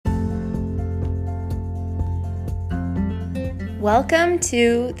Welcome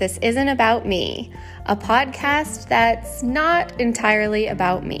to This Isn't About Me, a podcast that's not entirely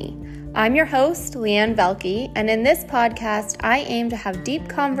about me. I'm your host, Leanne Velke, and in this podcast, I aim to have deep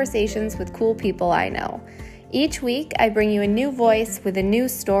conversations with cool people I know. Each week, I bring you a new voice with a new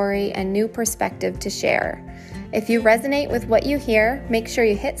story and new perspective to share. If you resonate with what you hear, make sure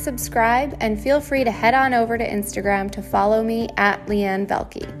you hit subscribe and feel free to head on over to Instagram to follow me at Leanne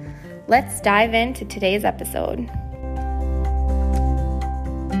Velke. Let's dive into today's episode.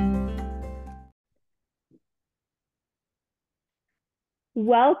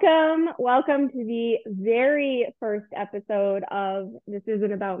 Welcome to the very first episode of This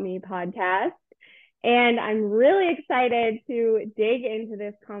Isn't About Me podcast. And I'm really excited to dig into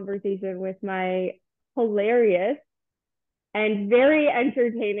this conversation with my hilarious and very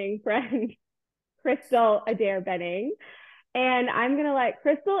entertaining friend, Crystal Adair-Benning. And I'm going to let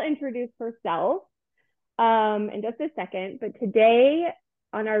Crystal introduce herself in just a second. But today,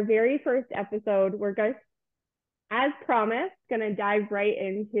 on our very first episode, we're going to, as promised, going to dive right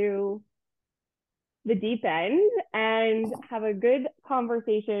into the deep end and have a good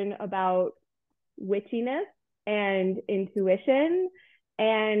conversation about witchiness and intuition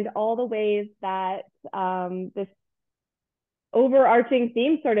and all the ways that this overarching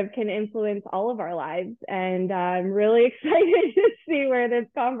theme sort of can influence all of our lives. And I'm really excited to see where this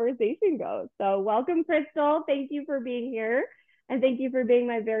conversation goes. So welcome, Crystal. Thank you for being here. And thank you for being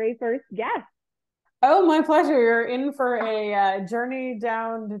my very first guest. Oh, my pleasure. You're in for a journey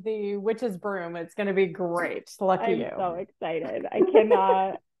down the witch's broom. It's going to be great. Lucky you. I'm so excited.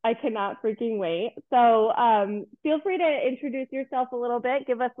 I cannot freaking wait. So feel free to introduce yourself a little bit.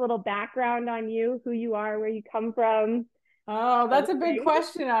 Give us a little background on you, who you are, where you come from. Oh, that's a big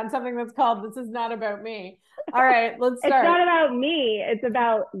question on something that's called This Is Not About Me. All right, let's start. It's not about me. It's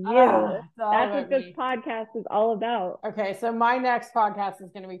about you. That's what this podcast is all about. Okay, so my next podcast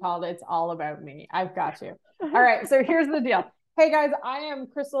is going to be called It's All About Me. I've got you. All right, so here's the deal. Hey guys, I am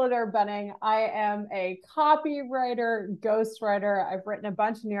Crystal Adair-Benning. I am a copywriter, ghostwriter. I've written a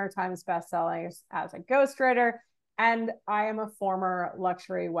bunch of New York Times bestsellers as a ghostwriter, and I am a former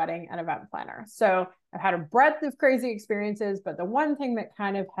luxury wedding and event planner. So I've had a breadth of crazy experiences, but the one thing that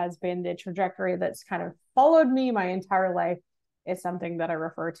kind of has been the trajectory that's kind of followed me my entire life is something that I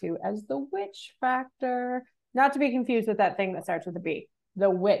refer to as the witch factor. Not to be confused with that thing that starts with a B, the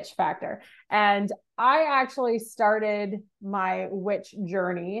witch factor. And I actually started my witch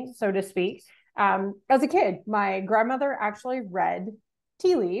journey, so to speak, as a kid. My grandmother actually read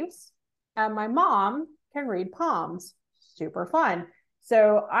tea leaves, and my mom can read palms. Super fun.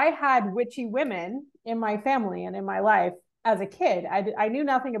 So I had witchy women in my family and in my life as a kid. I knew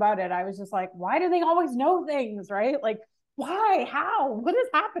nothing about it. I was just like, why do they always know things, right? Like, why? How? What is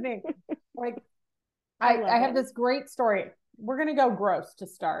happening? Like, I have this great story. We're going to go gross to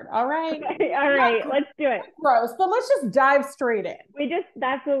start. All right. All right. Let's do it. Gross, but let's just dive straight in.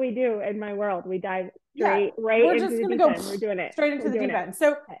 That's what we do in my world. We dive straight right We're into just the gonna deep go end. We're doing it. Straight into the deep end.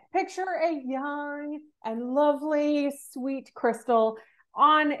 So picture a young and lovely, sweet Crystal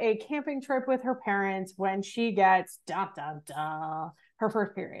on a camping trip with her parents when she gets her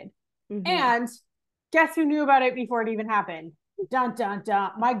first period. Mm-hmm. And guess who knew about it before it even happened?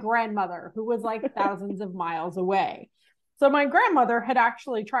 My grandmother, who was like thousands of miles away. So my grandmother had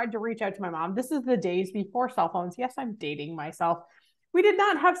actually tried to reach out to my mom. This is the days before cell phones. Yes, I'm dating myself. We did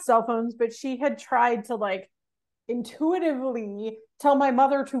not have cell phones, but she had tried to like intuitively tell my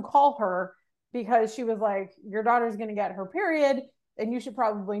mother to call her because she was like, your daughter's going to get her period and you should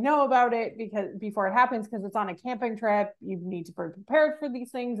probably know about it because before it happens, because it's on a camping trip, you need to be prepared for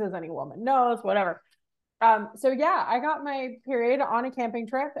these things, as any woman knows, whatever. So yeah, I got my period on a camping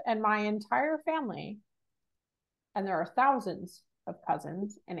trip, and my entire family, and there are thousands of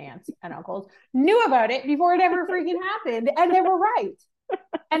cousins and aunts and uncles, knew about it before it ever freaking happened, and they were right.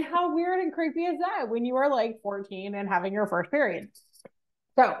 And how weird and creepy is that when you are like 14 and having your first period?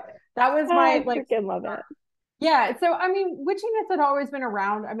 So that was my freaking love it. Yeah. So, I mean, witchiness had always been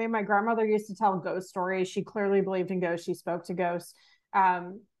around. I mean, my grandmother used to tell ghost stories. She clearly believed in ghosts. She spoke to ghosts.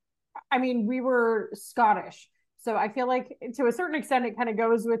 I mean, we were Scottish. So I feel like to a certain extent, it kind of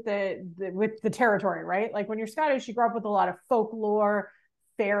goes with the territory, right? Like when you're Scottish, you grew up with a lot of folklore,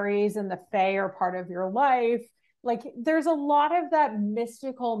 fairies and the fae are part of your life. Like there's a lot of that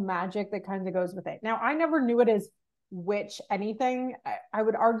mystical magic that kind of goes with it. Now, I never knew it as witch anything. I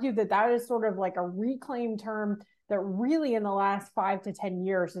would argue that is sort of like a reclaimed term that really in the last 5 to 10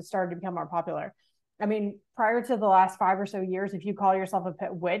 years has started to become more popular. I mean, prior to the last 5 or so years, if you call yourself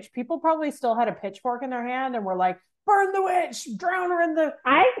a witch, people probably still had a pitchfork in their hand and were like, burn the witch, drown her in the...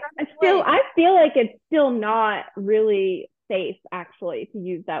 I feel like it's still not really safe actually to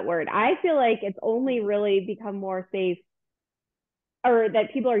use that word. I feel like it's only really become more safe, or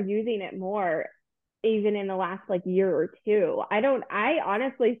that people are using it more even in the last like year or two. I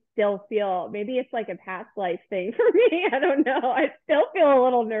honestly still feel, maybe it's like a past life thing for me. I don't know. I still feel a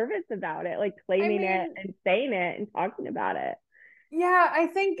little nervous about it, like claiming it and saying it and talking about it. Yeah, I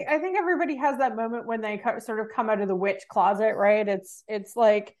think everybody has that moment when they sort of come out of the witch closet, right? It's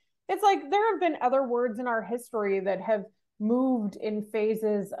like there have been other words in our history that have moved in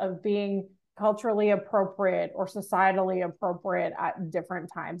phases of being culturally appropriate or societally appropriate at different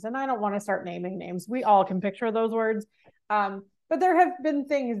times. And I don't want to start naming names. We all can picture those words. But there have been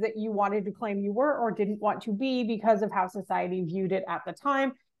things that you wanted to claim you were or didn't want to be because of how society viewed it at the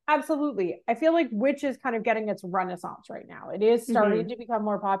time. Absolutely. I feel like witch is kind of getting its renaissance right now. It is starting to become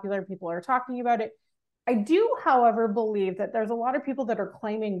more popular. People are talking about it. I do, however, believe that there's a lot of people that are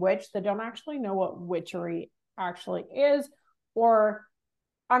claiming witch that don't actually know what witchery actually is or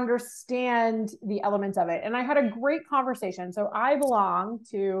understand the elements of it. And I had a great conversation. So I belong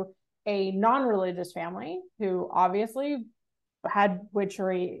to a non-religious family who obviously had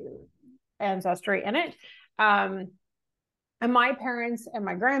witchery ancestry in it. And my parents and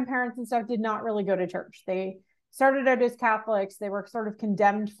my grandparents and stuff did not really go to church. They started out as Catholics. They were sort of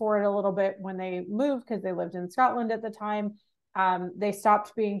condemned for it a little bit when they moved because they lived in Scotland at the time. They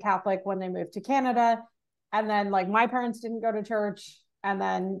stopped being Catholic when they moved to Canada. And then like my parents didn't go to church. And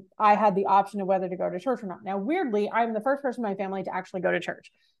then I had the option of whether to go to church or not. Now, weirdly, I'm the first person in my family to actually go to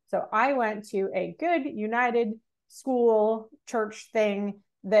church. So I went to a good United school church thing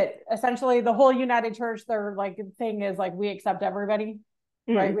that essentially the whole United Church, their like thing is like, we accept everybody,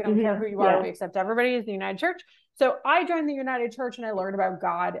 right? We don't care who you are. We accept everybody as the United Church. So I joined the United Church and I learned about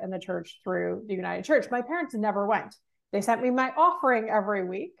God and the church through the United Church. My parents never went. They sent me my offering every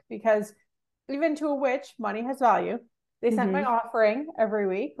week because even to a witch, money has value. They sent my offering every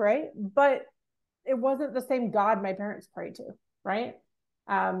week, right? But it wasn't the same God my parents prayed to, right?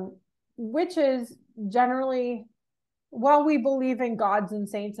 Witches generally, while we believe in gods and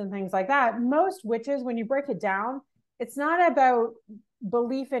saints and things like that, most witches, when you break it down, it's not about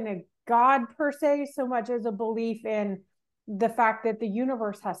belief in a god per se, so much as a belief in the fact that the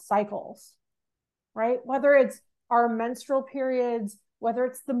universe has cycles, right? Whether it's our menstrual periods, whether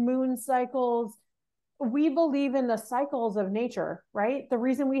it's the moon cycles, we believe in the cycles of nature, right? The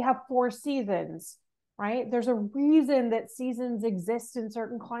reason we have 4 seasons, right? There's a reason that seasons exist in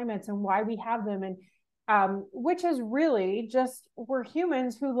certain climates and why we have them. And which is really just, we're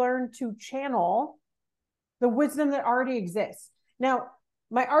humans who learn to channel the wisdom that already exists. Now,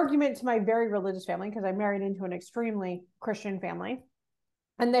 my argument to my very religious family, because I married into an extremely Christian family,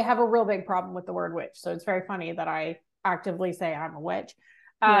 and they have a real big problem with the word witch. So it's very funny that I actively say I'm a witch.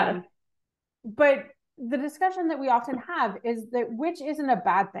 But the discussion that we often have is that witch isn't a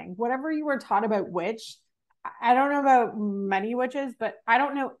bad thing. Whatever you were taught about witch, I don't know about many witches, but I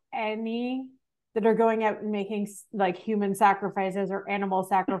don't know any that are going out and making like human sacrifices or animal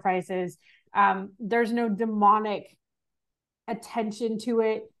sacrifices. There's no demonic attention to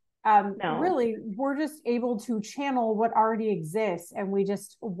it. No. Really, we're just able to channel what already exists and we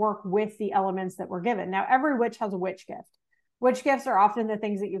just work with the elements that we're given. Now, every witch has a witch gift. Witch gifts are often the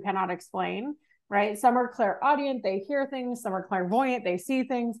things that you cannot explain, right? Some are clairaudient, they hear things. Some are clairvoyant, they see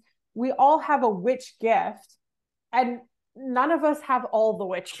things. We all have a witch gift, and none of us have all the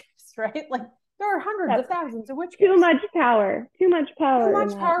witch gifts, right? Like there are hundreds of thousands of witch gifts. Too much power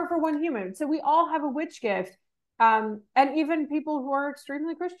for one human. So we all have a witch gift. And even people who are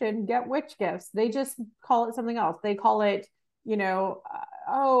extremely Christian get witch gifts. They just call it something else. They call it, I'm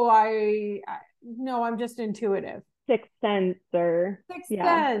just intuitive. Sixth sense or sixth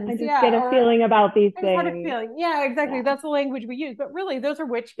sense. I just get a feeling about these things. I just had a feeling. Yeah, exactly. Yeah. That's the language we use. But really, those are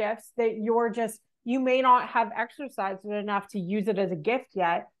witch gifts that you may not have exercised it enough to use it as a gift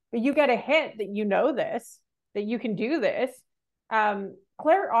yet, but you get a hint that you know this, that you can do this.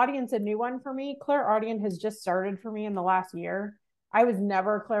 Clairaudient's a new one for me. Clairaudient has just started for me in the last year. I was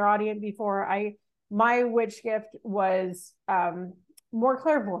never clairaudient before. My witch gift was more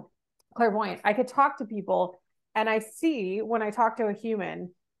clairvoyant. I could talk to people and I see, when I talk to a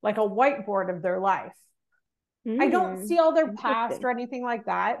human, like a whiteboard of their life. I don't see all their past or anything like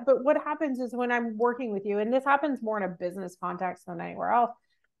that. But what happens is when I'm working with you, and this happens more in a business context than anywhere else,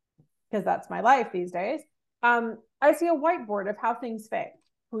 because that's my life these days. I see a whiteboard of how things fit,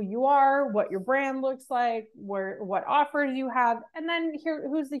 who you are, what your brand looks like, what offers you have, and then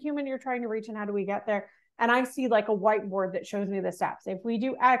who's the human you're trying to reach and how do we get there? And I see like a whiteboard that shows me the steps. If we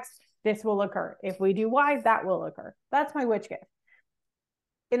do X, this will occur. If we do Y, that will occur. That's my witch gift.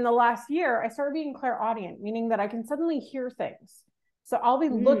 in the last year, I started being clairaudient, meaning that I can suddenly hear things. So I'll be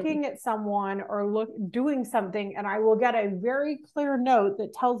looking at someone or doing something, and I will get a very clear note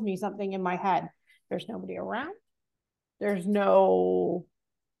that tells me something in my head. There's nobody around. There's no,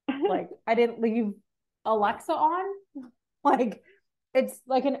 like, I didn't leave Alexa on. Like, it's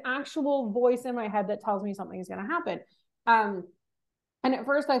like an actual voice in my head that tells me something is going to happen. And at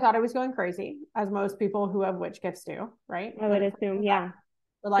first I thought I was going crazy, as most people who have witch gifts do, right? I would assume, yeah.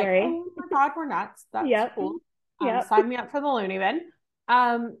 They're like, Scary. oh my God, we're nuts. That's Yep. cool. Yep. Sign me up for the loony bin.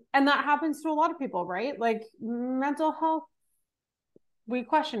 And that happens to a lot of people, right? Like mental health, we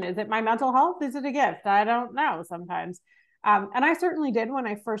question, is it my mental health? Is it a gift? I don't know sometimes. And I certainly did when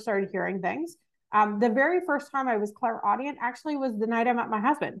I first started hearing things. The very first time I was clairaudient actually was the night I met my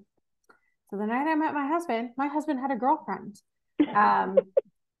husband. So the night I met my husband had a girlfriend.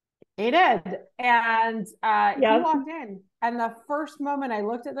 He did. And he walked in. And the first moment I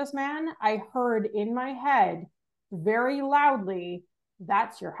looked at this man, I heard in my head very loudly,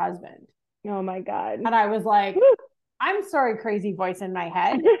 "That's your husband." Oh my God. And I was like, I'm sorry, crazy voice in my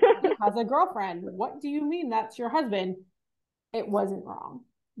head. He has a girlfriend. What do you mean that's your husband? It wasn't wrong.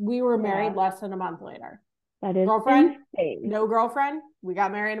 We were married less than a month later. That is girlfriend, insane. No girlfriend. We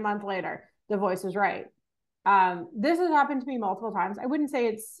got married a month later. The voice was right. This has happened to me multiple times. I wouldn't say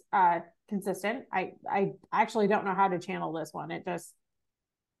it's consistent. I actually don't know how to channel this one. It just,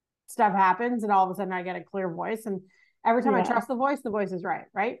 stuff happens and all of a sudden I get a clear voice, and every time I trust the voice is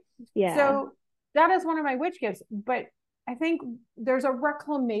right. Yeah. So that is one of my witch gifts. But I think there's a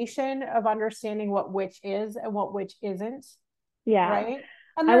reclamation of understanding what witch is and what witch isn't. Yeah. Right.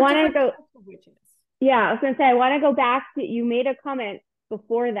 And I want to go. Witches. Yeah, I was gonna say, I want to go back to, you made a comment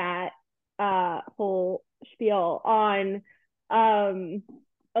before that whole spiel on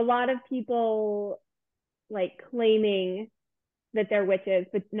a lot of people like claiming that they're witches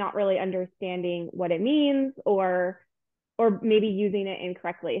but not really understanding what it means, or maybe using it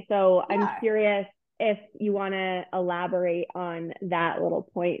incorrectly. So I'm curious if you want to elaborate on that little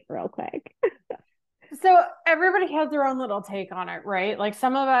point real quick. So everybody has their own little take on it, right? Like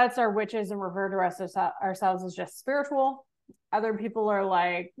some of us are witches and refer to ourselves as just spiritual. Other people are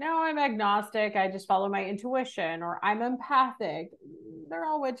like, no, I'm agnostic. I just follow my intuition, or I'm empathic. They're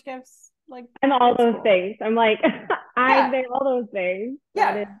all witch gifts. Like I'm all those things. I'm like, I'm all those things.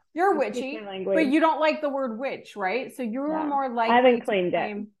 Yeah, you're witchy, but you don't like the word witch, right? So you're more likely. I haven't claimed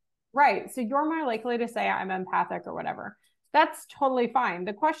it. Right. So you're more likely to say I'm empathic or whatever. That's totally fine.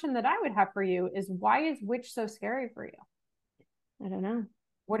 The question that I would have for you is, why is witch so scary for you? I don't know.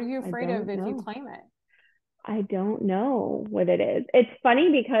 What are you afraid of if you claim it? I don't know what it is. It's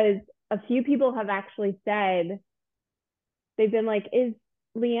funny because a few people have actually said, they've been like, is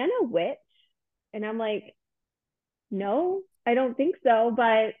Leanne a witch? And I'm like, no, I don't think so,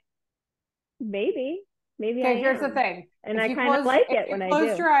 but maybe okay, here's the thing. And I kind of like it when I do.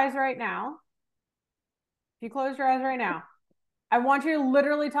 Close your eyes right now. If you close your eyes right now, I want you to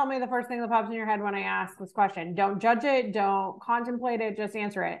literally tell me the first thing that pops in your head when I ask this question. Don't judge it. Don't contemplate it. Just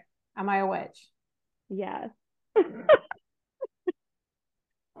answer it. Am I a witch? Yes.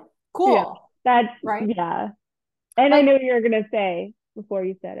 Cool. Yeah, that's right. Yeah. And I knew what you were going to say before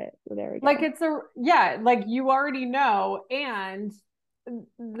you said it. So there we go. Like like you already know. And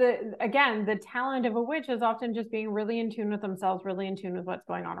the talent of a witch is often just being really in tune with themselves, really in tune with what's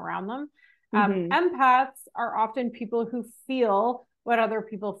going on around them. Empaths are often people who feel what other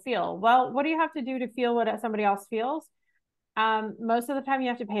people feel. Well, what do you have to do to feel what somebody else feels? Most of the time you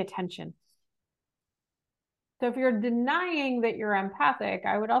have to pay attention. So if you're denying that you're empathic,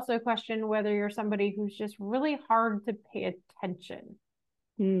 I would also question whether you're somebody who's just really hard to pay attention.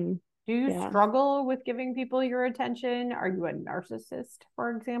 Do you struggle with giving people your attention? Are you a narcissist,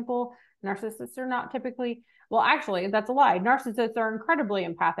 for example? Narcissists are not typically, well, actually, that's a lie. Narcissists are incredibly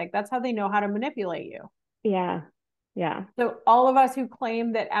empathic. That's how they know how to manipulate you. Yeah. Yeah. So all of us who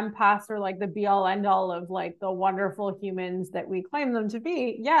claim that empaths are like the be all end all of like the wonderful humans that we claim them to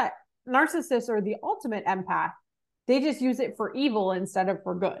be, narcissists are the ultimate empath. They just use it for evil instead of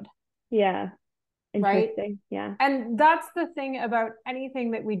for good. Yeah. Interesting. Right? Yeah. And that's the thing about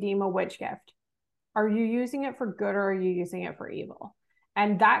anything that we deem a witch gift. Are you using it for good, or are you using it for evil?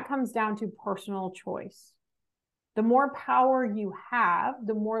 And that comes down to personal choice. The more power you have,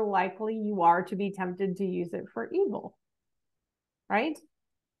 the more likely you are to be tempted to use it for evil. Right?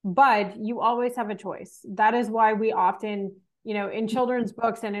 But you always have a choice. That is why we often, in children's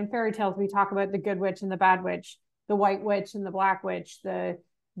books and in fairy tales, we talk about the good witch and the bad witch, the white witch and the black witch,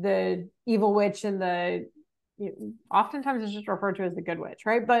 the evil witch and oftentimes it's just referred to as the good witch,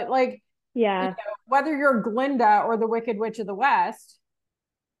 right? But whether you're Glinda or the Wicked Witch of the West,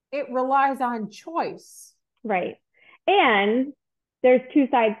 it relies on choice. Right. And there's two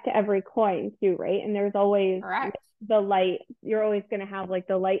sides to every coin too, right? And there's always the light. You're always going to have like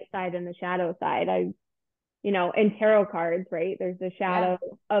the light side and the shadow side. In tarot cards, right? There's the shadow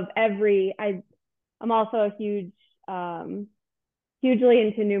of every. I'm also a hugely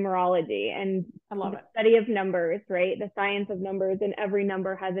into numerology and I love the it. study of numbers, right? The science of numbers, and every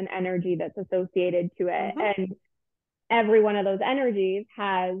number has an energy that's associated to it. And every one of those energies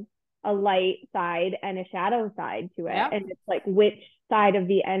has a light side and a shadow side to it. And it's like, which side of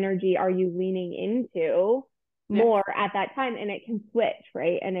the energy are you leaning into more at that time? And it can switch,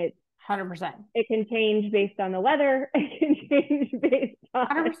 right? And it's 100%. It can change based on the weather. It can change based on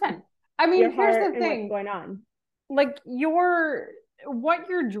 100%. I mean, here's the thing. What's going on. Like what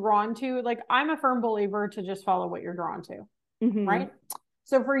you're drawn to, like I'm a firm believer to just follow what you're drawn to. Right?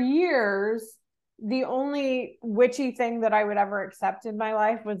 So for years, the only witchy thing that I would ever accept in my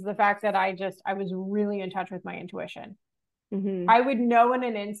life was the fact that I was really in touch with my intuition. I would know in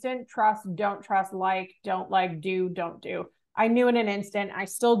an instant, trust, don't trust, don't like, do, don't do. I knew in an instant. I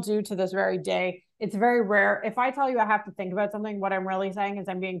still do to this very day. It's very rare. If I tell you I have to think about something, what I'm really saying is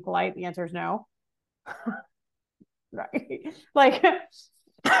I'm being polite. The answer is no. Right? Like,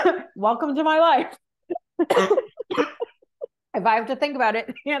 welcome to my life. If I have to think about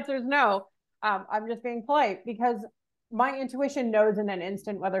it, the answer is no. I'm just being polite because my intuition knows in an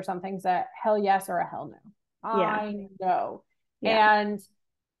instant whether something's a hell yes or a hell no. I know. And,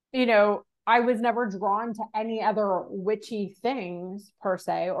 I was never drawn to any other witchy things per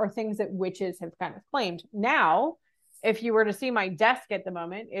se, or things that witches have kind of claimed. Now, if you were to see my desk at the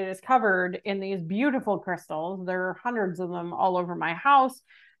moment, it is covered in these beautiful crystals. There are hundreds of them all over my house.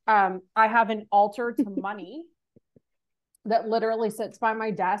 I have an altar to money that literally sits by my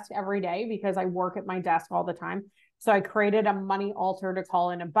desk every day because I work at my desk all the time. So I created a money altar to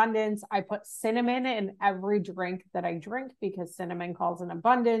call in abundance. I put cinnamon in every drink that I drink because cinnamon calls in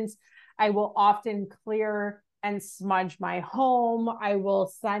abundance. I will often clear and smudge my home. I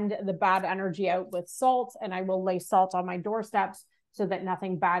will send the bad energy out with salt, and I will lay salt on my doorsteps so that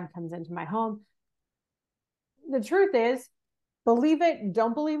nothing bad comes into my home. The truth is, believe it,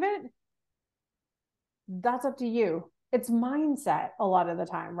 don't believe it, that's up to you. It's mindset a lot of the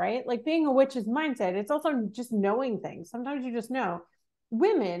time, right? Like being a witch is mindset. It's also just knowing things. Sometimes you just know.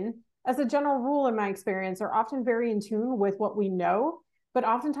 Women, as a general rule in my experience, are often very in tune with what we know, but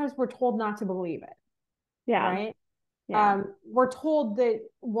oftentimes we're told not to believe it. Yeah. Right? Yeah. We're told that,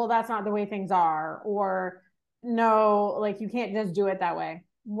 well, that's not the way things are, or no, like you can't just do it that way.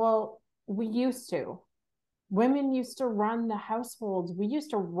 Well, we used to. Women used to run the households. We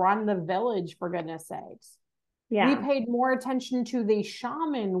used to run the village, for goodness sakes. We paid more attention to the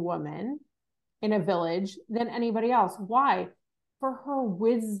shaman woman in a village than anybody else. Why? For her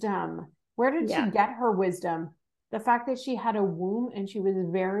wisdom. Where did she get her wisdom? The fact that she had a womb and she was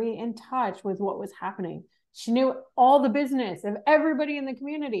very in touch with what was happening. She knew all the business of everybody in the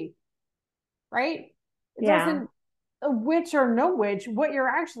community, right? It doesn't, a witch or no witch, what you're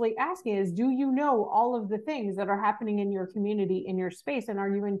actually asking is, do you know all of the things that are happening in your community, in your space, and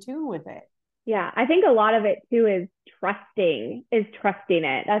are you in tune with it? Yeah, I think a lot of it too is trusting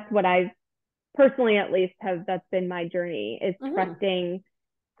it. That's what I've personally, at least, that's been my journey, is trusting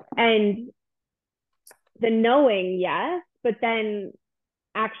and the knowing, yes, but then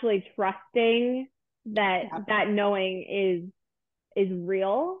actually trusting that that knowing is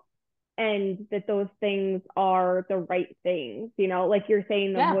real, and that those things are the right things, like you're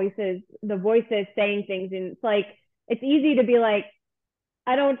saying, the voices saying things, and it's like, it's easy to be like,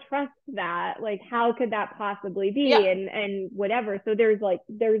 I don't trust that. Like, how could that possibly be? And whatever. So there's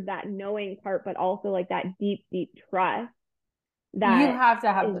that knowing part, but also like that deep, deep trust that you have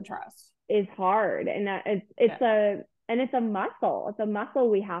to have the trust is hard. And that it's a muscle. It's a muscle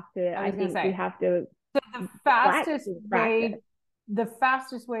we have to, we have to. So the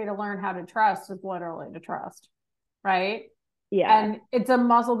fastest way to learn how to trust is literally to trust. Right? Yeah. And it's a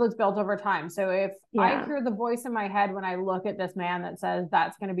muscle that's built over time. So if I hear the voice in my head when I look at this man that says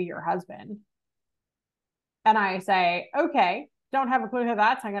that's going to be your husband, and I say, okay, don't have a clue how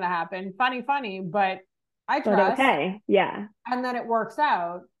that's not going to happen. Funny, but I trust. But okay. Yeah. And then it works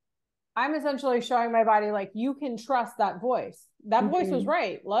out. I'm essentially showing my body, like, you can trust that voice. That voice was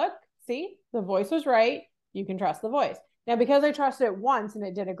right. Look, see, the voice was right. You can trust the voice. Now, because I trusted it once and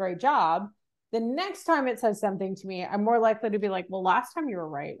it did a great job, the next time it says something to me, I'm more likely to be like, well, last time you were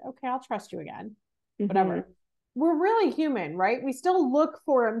right. Okay, I'll trust you again. Whatever. We're really human, right? We still look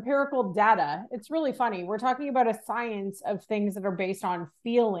for empirical data. It's really funny. We're talking about a science of things that are based on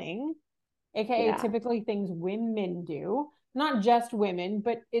feeling, aka typically things women do. not just women,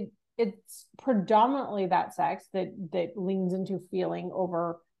 but it's predominantly that sex that leans into feeling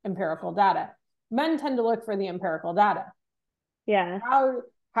over empirical data. Men tend to look for the empirical data. Yeah. How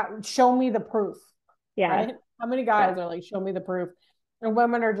show me the proof. Yeah. Right? How many guys are like, show me the proof? And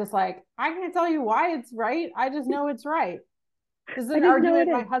women are just like, I can't tell you why it's right. I just know it's right. This is an argument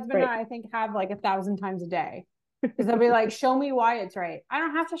my husband and I think have like 1,000 times a day. Because they'll be like, show me why it's right. I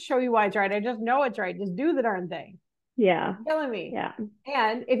don't have to show you why it's right. I just know it's right. Just do the darn thing. Yeah. You're killing me. Yeah.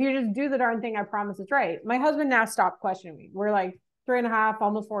 And if you just do the darn thing, I promise it's right. My husband now stopped questioning me. We're like 3.5,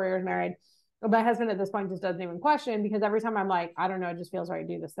 almost 4 years married. But my husband at this point just doesn't even question, because every time I'm like, I don't know, it just feels right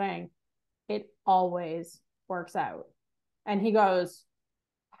to do this thing, it always works out. And he goes,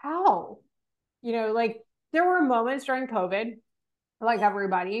 how? You know, like there were moments during COVID, like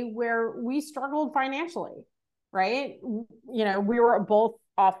everybody, where we struggled financially, right? You know, we were both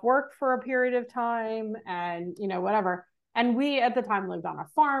off work for a period of time and, you know, whatever. And we at the time lived on a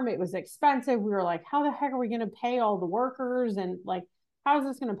farm. It was expensive. We were like, how the heck are we going to pay all the workers? And like, how is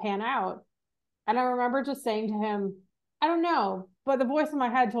this going to pan out? And I remember just saying to him, I don't know, but the voice in my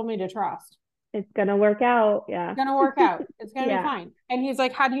head told me to trust. It's going to work out. Yeah. It's going to work out. It's going to be fine. And he's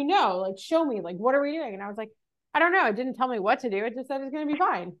like, how do you know? Like, show me, like, what are we doing? And I was like, I don't know. It didn't tell me what to do. It just said it's going to be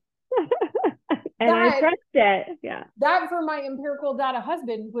fine. And I trust it. Yeah. That for my empirical data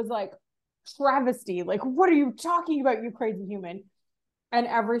husband was like travesty. Like, what are you talking about, you crazy human? And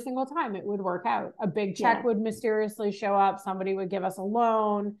every single time it would work out. A big check would mysteriously show up. Somebody would give us a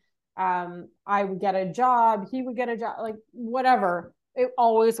loan. I would get a job. He would get a job, like whatever. It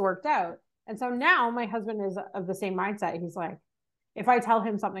always worked out. And so now my husband is of the same mindset. He's like, if I tell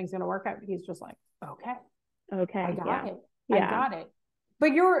him something's going to work out, he's just like, okay, I got it. I got it.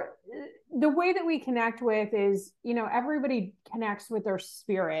 But the way that we connect with is, you know, everybody connects with their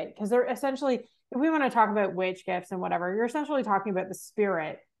spirit, because they're essentially, if we want to talk about witch gifts and whatever, you're essentially talking about the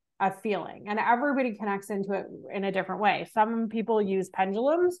spirit of feeling, and everybody connects into it in a different way. Some people use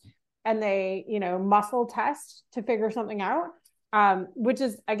pendulums and they, you know, muscle test to figure something out, which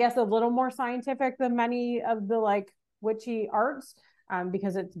is, I guess, a little more scientific than many of the like witchy arts,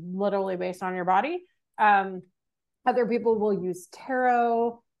 because it's literally based on your body. Other people will use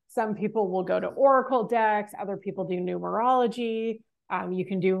tarot. Some people will go to oracle decks. Other people do numerology. You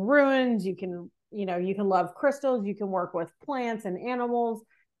can do runes. You can love crystals. You can work with plants and animals.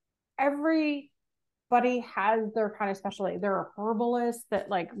 Everybody has their kind of specialty. There are herbalists that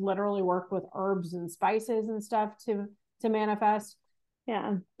like literally work with herbs and spices and stuff to manifest.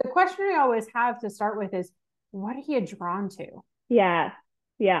 Yeah. The question I always have to start with is, what are you drawn to? Yeah.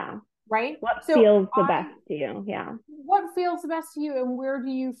 Yeah. Right? What feels the best to you? Yeah. What feels the best to you, and where do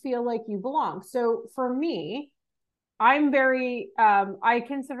you feel like you belong? So for me, I'm very, I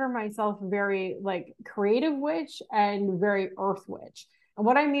consider myself very like creative witch and very earth witch. And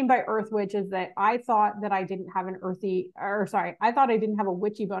what I mean by earth witch is that I thought that I didn't have I thought I didn't have a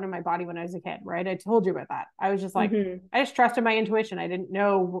witchy bone in my body when I was a kid, right? I told you about that. I was just like, I just trusted my intuition. I didn't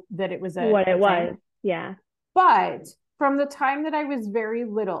know that it was what it was. Yeah. But from the time that I was very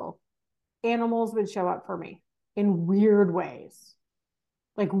little, animals would show up for me in weird ways.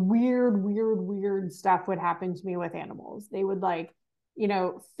 Like weird stuff would happen to me with animals. They would like, you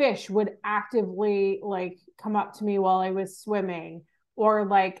know, fish would actively like come up to me while I was swimming, or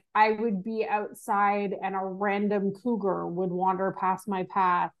like I would be outside and a random cougar would wander past my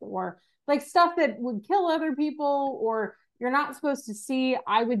path, or like stuff that would kill other people or you're not supposed to see,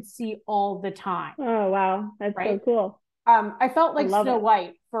 I would see all the time. Oh, wow. That's so cool. I felt like Snow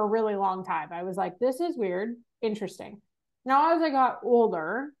White for a really long time. I was like, this is weird, interesting. Now, as I got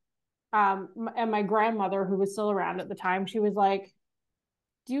older, and my grandmother, who was still around at the time, she was like,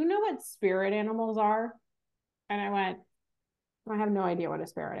 do you know what spirit animals are? And I went, I have no idea what a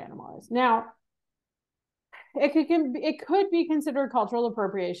spirit animal is. Now, it could be considered cultural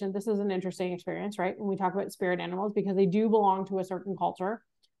appropriation. This is an interesting experience, right? When we talk about spirit animals, because they do belong to a certain culture.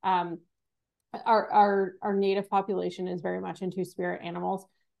 Our native population is very much into spirit animals.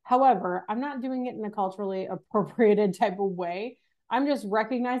 However, I'm not doing it in a culturally appropriated type of way. I'm just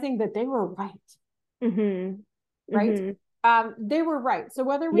recognizing that they were right. Right? They were right. So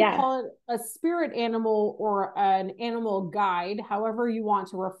whether we call it a spirit animal or an animal guide, however you want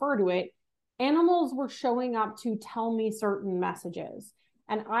to refer to it, animals were showing up to tell me certain messages.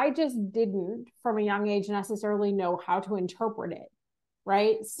 And I just didn't, from a young age, necessarily know how to interpret it.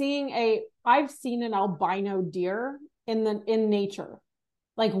 Right? I've seen an albino deer in nature.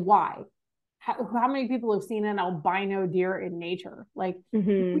 Like, why? How many people have seen an albino deer in nature? Like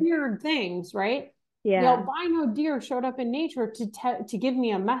weird things, right? Yeah. The albino deer showed up in nature to give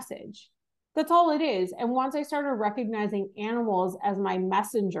me a message. That's all it is. And once I started recognizing animals as my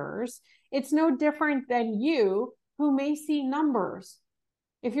messengers, it's no different than you who may see numbers.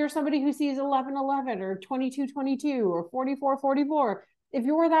 If you're somebody who sees 1111 or 2222 or 4444, if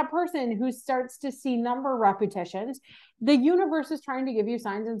you're that person who starts to see number repetitions, the universe is trying to give you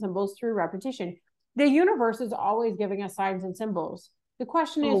signs and symbols through repetition. The universe is always giving us signs and symbols. The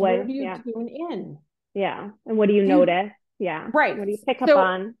question is, where do you tune in? Yeah. And what do you notice? Yeah. Right. What do you pick up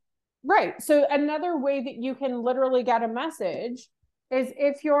on? Right. So another way that you can literally get a message is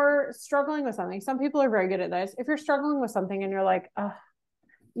if you're struggling with something. Some people are very good at this. If you're struggling with something and you're like,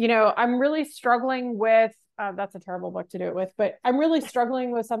 I'm really struggling with, that's a terrible book to do it with, but I'm really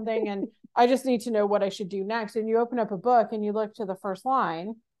struggling with something and I just need to know what I should do next. And you open up a book and you look to the first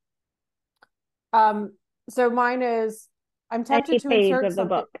line. So mine is, I'm tempted to insert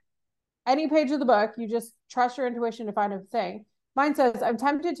something. Any page of the book, you just trust your intuition to find a thing. Mine says, I'm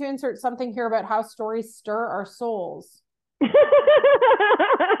tempted to insert something here about how stories stir our souls.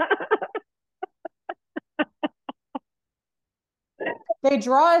 They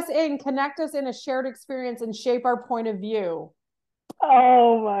draw us in, connect us in a shared experience, and shape our point of view.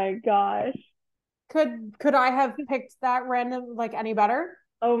 Oh my gosh. Could I have picked that random, like, any better?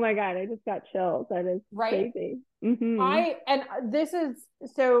 Oh my God, I just got chills. That is crazy.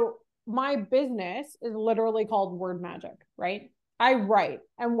 So my business is literally called Word Magic, right? I write.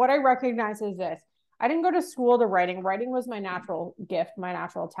 And what I recognize is this. I didn't go to school to writing. Writing was my natural gift, my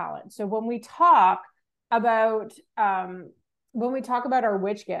natural talent. So when we talk about our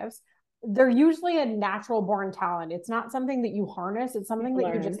witch gifts, they're usually a natural born talent. It's not something that you harness. It's something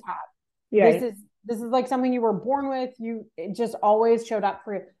that you just have. Yeah. This is like something you were born with. It just always showed up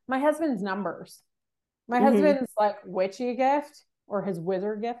for you. My husband's numbers. My husband's like witchy gift, or his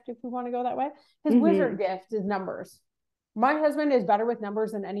wizard gift, if we want to go that way. His wizard gift is numbers. My husband is better with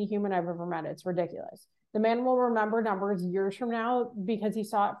numbers than any human I've ever met. It's ridiculous. The man will remember numbers years from now because he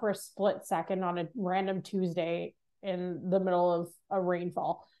saw it for a split second on a random Tuesday in the middle of a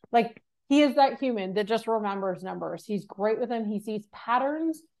rainfall. Like, he is that human that just remembers numbers. He's great with them. He sees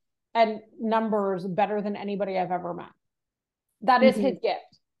patterns and numbers better than anybody I've ever met. That is his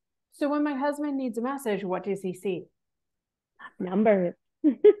gift. So when my husband needs a message, what does he see? Numbers.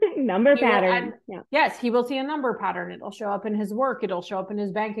 Number pattern. Yes, he will see a number pattern. It'll show up in his work. It'll show up in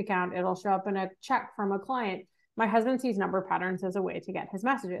his bank account. It'll show up in a check from a client. My husband sees number patterns as a way to get his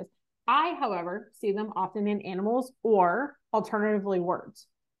messages. I, however, see them often in animals or alternatively words.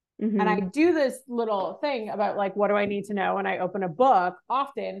 And I do this little thing about, like, what do I need to know? And I open a book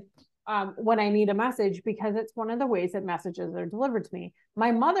often when I need a message, because it's one of the ways that messages are delivered to me.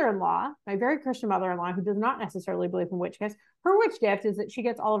 My mother-in-law, my very Christian mother-in-law, who does not necessarily believe in witch gifts, her witch gift is that she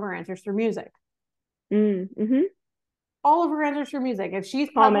gets all of her answers through music. All of her answers through music. If she's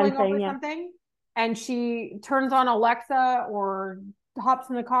puzzling over something and she turns on Alexa or hops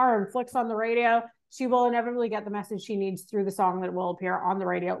in the car and flicks on the radio, she will inevitably get the message she needs through the song that will appear on the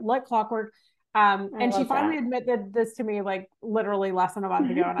radio, like clockwork. And she finally admitted this to me, like, literally less than a month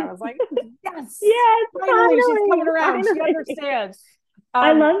ago. And I was like, yes, finally, she's coming around. She understands.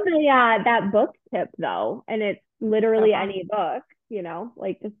 I love that book tip, though. And it's literally any book,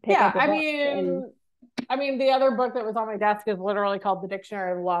 like, just pick up a book. I mean, the other book that was on my desk is literally called The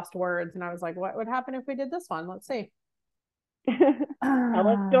Dictionary of Lost Words. And I was like, what would happen if we did this one? Let's see. Tell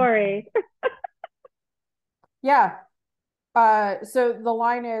a story. Yeah. So the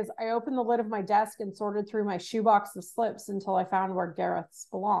line is, I opened the lid of my desk and sorted through my shoebox of slips until I found where Gareth's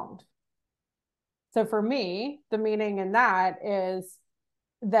belonged. So for me, the meaning in that is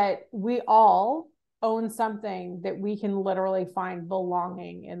that we all own something that we can literally find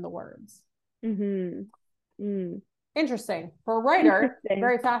belonging in the words. Interesting. For a writer,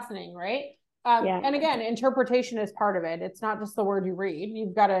 very fascinating, right? And again, interpretation is part of it. It's not just the word you read.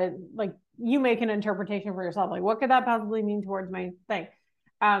 You've got to, like, you make an interpretation for yourself. Like, what could that possibly mean towards my thing?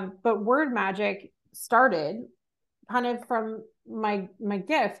 But word magic started kind of from my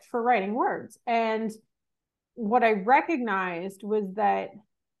gift for writing words. And what I recognized was that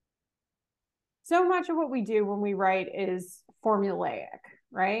so much of what we do when we write is formulaic,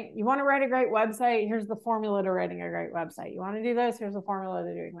 right? You want to write a great website, here's the formula to writing a great website. You want to do this, here's the formula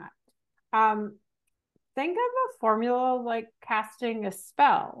to doing that. Think of a formula like casting a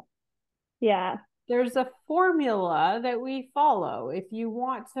spell. Yeah. There's a formula that we follow. If you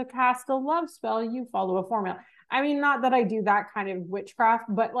want to cast a love spell, you follow a formula. I mean, not that I do that kind of witchcraft,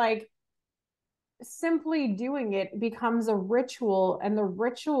 but, like, simply doing it becomes a ritual, and the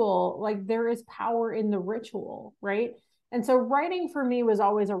ritual, like, there is power in the ritual, right? And so writing for me was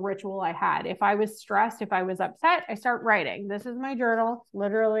always a ritual I had. If I was stressed, if I was upset, I start writing. This is my journal,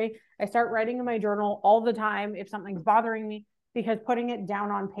 literally. I start writing in my journal all the time if something's bothering me, because putting it down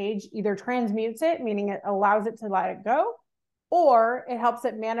on page either transmutes it, meaning it allows it to let it go, or it helps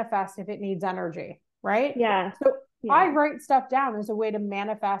it manifest if it needs energy, right? Yeah. So Yeah. I write stuff down as a way to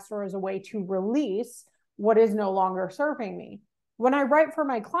manifest or as a way to release what is no longer serving me. When I write for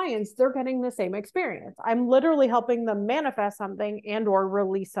my clients, they're getting the same experience. I'm literally helping them manifest something and or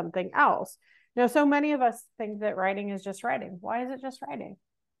release something else. Now, so many of us think that writing is just writing. Why is it just writing?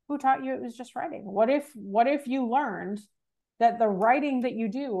 Who taught you it was just writing? What if you learned that the writing that you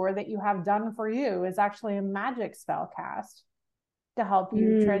do or that you have done for you is actually a magic spell cast to help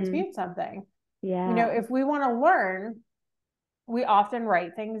you transmute something? Yeah. You know, if we want to learn, we often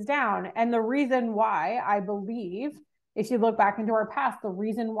write things down. And the reason why, I believe, if you look back into our past, the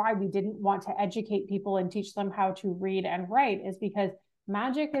reason why we didn't want to educate people and teach them how to read and write is because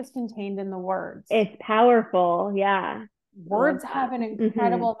magic is contained in the words. It's powerful. Yeah. Words have an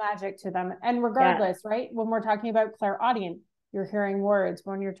incredible magic to them. And regardless, right? When we're talking about clairaudient, you're hearing words.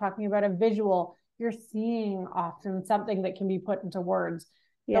 When you're talking about a visual, you're seeing often something that can be put into words.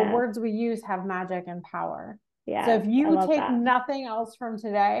 The words we use have magic and power. Yeah. So if you take nothing else from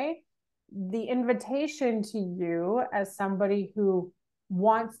today, the invitation to you as somebody who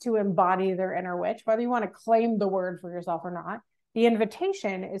wants to embody their inner witch, whether you want to claim the word for yourself or not, the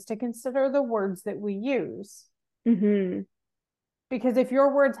invitation is to consider the words that we use. Because if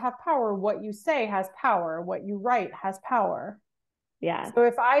your words have power, what you say has power, what you write has power. Yeah. So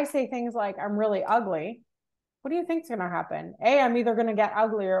if I say things like, I'm really ugly, what do you think is going to happen? A, I'm either going to get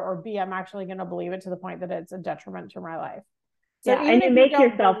uglier, or B, I'm actually going to believe it to the point that it's a detriment to my life. So yeah, and you make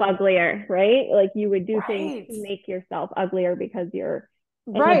yourself uglier, right? Like you would do things to make yourself uglier because you're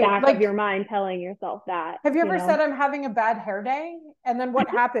in the back of your mind telling yourself that. Have you ever said, I'm having a bad hair day? And then what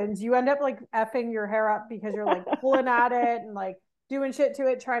happens? You end up like effing your hair up because you're like pulling at it and like doing shit to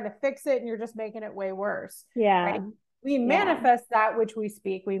it, trying to fix it, and you're just making it way worse. Yeah. Right? We manifest that which we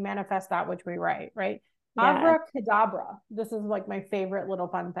speak. We manifest that which we write, right? Yeah. Abracadabra. This is like my favorite little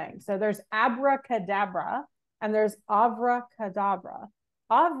fun thing. So there's abracadabra and there's avracadabra.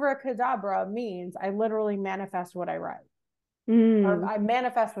 Avracadabra means I literally manifest what I write. Or I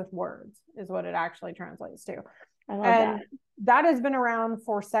manifest with words is what it actually translates to. I love that. That has been around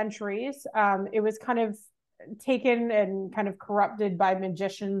for centuries. It was kind of taken and kind of corrupted by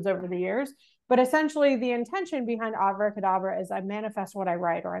magicians over the years. But essentially the intention behind avracadabra is I manifest what I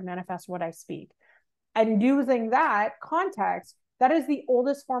write, or I manifest what I speak. And using that context, that is the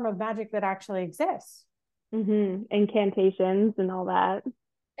oldest form of magic that actually exists. Incantations and all that.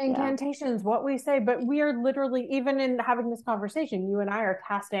 Incantations, what we say, but we are literally, even in having this conversation, you and I are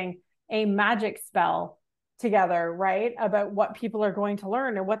casting a magic spell together, right? About what people are going to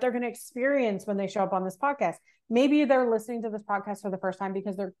learn and what they're going to experience when they show up on this podcast. Maybe they're listening to this podcast for the first time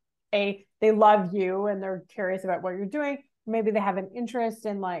because they love you and they're curious about what you're doing. Maybe they have an interest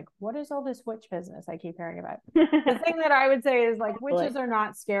in like, what is all this witch business I keep hearing about? The thing that I would say is like, witches are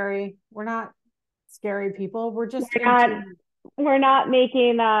not scary. We're not scary people. We're just we're not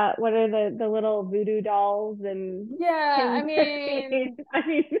making what are the little voodoo dolls and I mean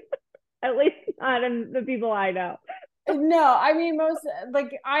at least not in the people I know. No, I mean most,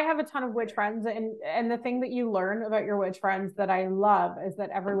 like I have a ton of witch friends, and the thing that you learn about your witch friends that I love is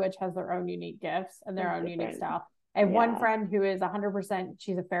that every witch has their own unique gifts and their own unique style. I have one friend who is 100%,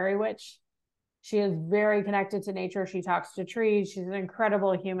 she's a fairy witch. She is very connected to nature. She talks to trees. She's an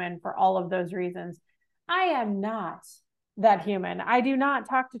incredible human for all of those reasons. I am not that human. I do not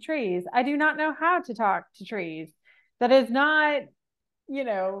talk to trees. I do not know how to talk to trees. That is not,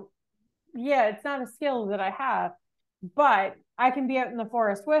 it's not a skill that I have, but I can be out in the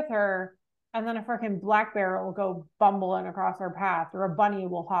forest with her, and then a freaking black bear will go bumbling across our path, or a bunny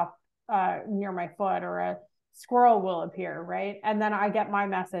will hop near my foot, or a squirrel will appear, right? And then I get my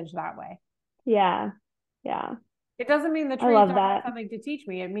message that way. Yeah. It doesn't mean the trees don't have something to teach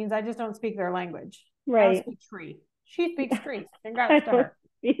me. It means I just don't speak their language. Right. I don't speak tree. She speaks tree. Congrats to her.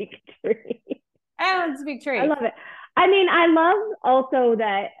 Speak tree. I don't speak tree. I love it. I mean, I love also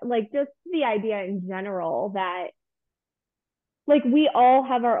that, like, just the idea in general that, like, we all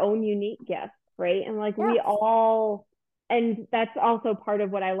have our own unique gifts, right? And like we all, and that's also part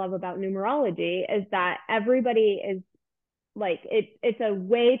of what I love about numerology is that everybody is like, it's a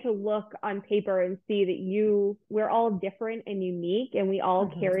way to look on paper and see that we're all different and unique, and we all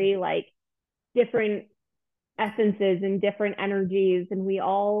carry like different essences and different energies, and we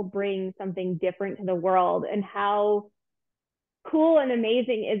all bring something different to the world. And how cool and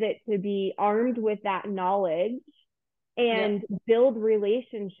amazing is it to be armed with that knowledge and build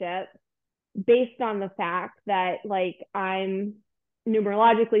relationships based on the fact that like I'm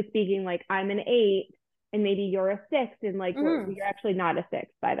numerologically speaking, like I'm an 8 and maybe you're a 6 and like you're actually not a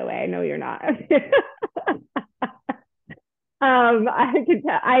 6, by the way. I know you're not. I can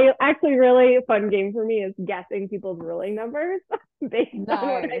tell. I actually really fun game for me is guessing people's ruling numbers based on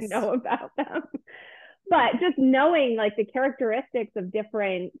what I know about them. But just knowing like the characteristics of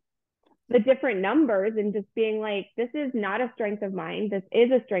the different numbers and just being like, this is not a strength of mine. This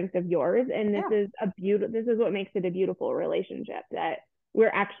is a strength of yours. And this is what makes it a beautiful relationship, that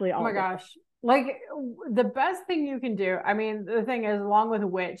we're actually all. Oh my gosh. Like the best thing you can do. I mean, the thing is, along with a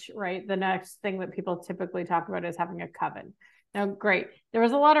witch, right? The next thing that people typically talk about is having a coven. Now, great. There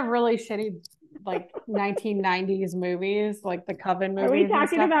was a lot of really shitty, like 1990s movies, like the Coven movies. Are we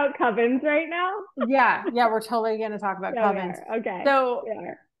talking about covens right now? Yeah. We're totally going to talk about covens. Okay. So,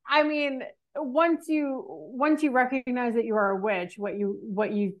 I mean, once you recognize that you are a witch, what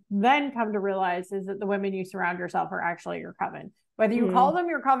you then come to realize is that the women you surround yourself are actually your coven. Whether you call them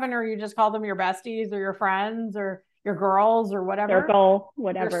your coven or you just call them your besties or your friends or your girls or whatever. Circle,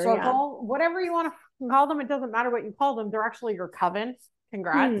 whatever. Whatever you want to call them. It doesn't matter what you call them. They're actually your coven.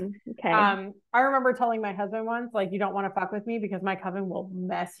 Congrats. Okay. I remember telling my husband once, like, you don't want to fuck with me because my coven will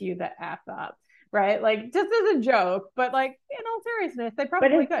mess you the F up. Right? Like, just as a joke, but like, in all seriousness, they probably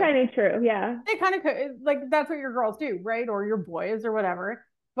could. But it's kind of true. Yeah. They kind of could. Like, that's what your girls do, right? Or your boys or whatever.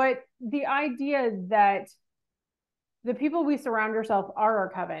 But the idea that the people we surround ourselves are our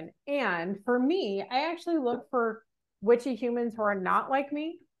coven. And for me, I actually look for witchy humans who are not like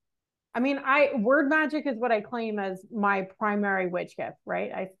me. I mean, word magic is what I claim as my primary witch gift,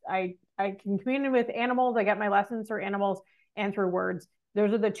 right? I can communicate with animals. I get my lessons through animals and through words.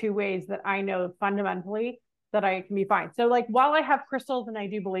 Those are the two ways that I know fundamentally that I can be fine. So like, while I have crystals and I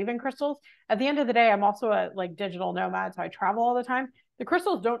do believe in crystals, at the end of the day, I'm also a like digital nomad. So I travel all the time. The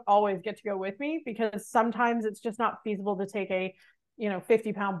crystals don't always get to go with me because sometimes it's just not feasible to take a,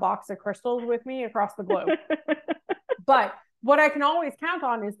 50-pound box of crystals with me across the globe. But what I can always count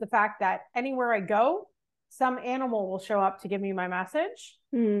on is the fact that anywhere I go, some animal will show up to give me my message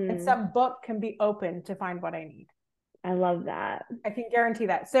and some book can be opened to find what I need. I love that. I can guarantee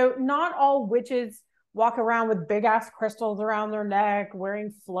that. So not all witches walk around with big ass crystals around their neck,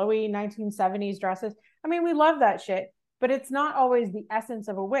 wearing flowy 1970s dresses. I mean, we love that shit, but it's not always the essence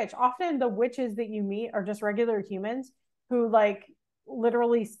of a witch. Often the witches that you meet are just regular humans who like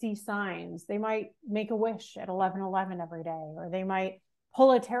literally see signs. They might make a wish at 11:11 every day, or they might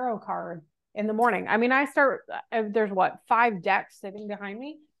pull a tarot card in the morning. I mean, there's 5 decks sitting behind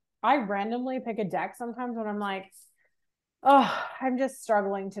me. I randomly pick a deck sometimes when I'm like, oh, I'm just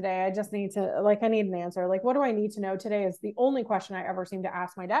struggling today. I just need to, I need an answer. Like, what do I need to know today is the only question I ever seem to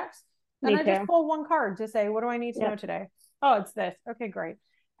ask my decks. And I just pull one card to say, what do I need to know today? Oh, it's this. Okay, great.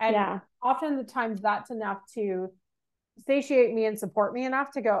 And often the times that's enough to satiate me and support me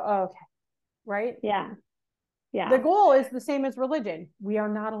enough to go, oh, okay. Right? Yeah. The goal is the same as religion. We are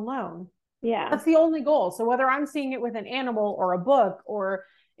not alone. Yeah. That's the only goal. So whether I'm seeing it with an animal or a book or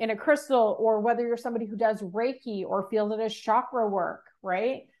in a crystal, or whether you're somebody who does Reiki or feels it as chakra work,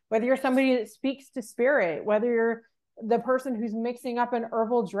 right? Whether you're somebody that speaks to spirit, whether you're the person who's mixing up an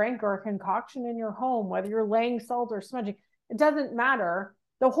herbal drink or a concoction in your home, whether you're laying salt or smudging, it doesn't matter.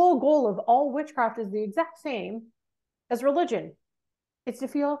 The whole goal of all witchcraft is the exact same as religion. It's to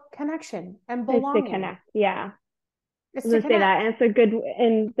feel connection and belonging. It's to connect. Yeah. It's to say that. And it's a good,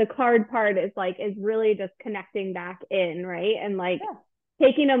 and the card part is really just connecting back in, right? And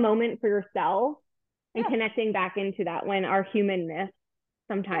taking a moment for yourself and connecting back into that when our humanness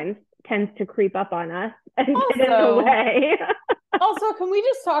sometimes tends to creep up on us and get in the way. Also, can we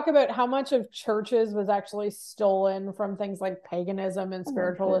just talk about how much of churches was actually stolen from things like paganism and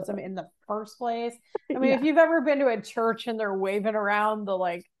spiritualism in the first place? I mean, if you've ever been to a church and they're waving around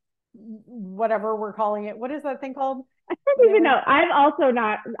the whatever we're calling it, what is that thing called? I don't even know.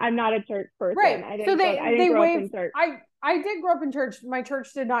 I'm not a church person. Right. I didn't grow up in church. I did grow up in church. My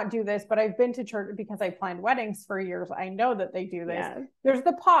church did not do this, but I've been to church because I planned weddings for years. I know that they do this. Yeah. There's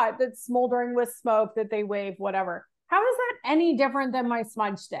the pot that's smoldering with smoke that they wave, whatever. How is that any different than my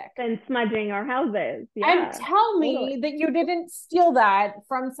smudge stick? Than smudging our houses. Yeah. And tell me that you didn't steal that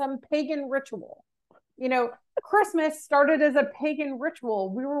from some pagan ritual. Christmas started as a pagan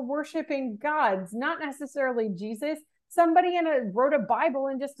ritual. We were worshiping gods, not necessarily Jesus. Somebody wrote a Bible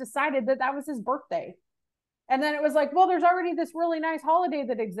and just decided that was his birthday. And then it was like, well, there's already this really nice holiday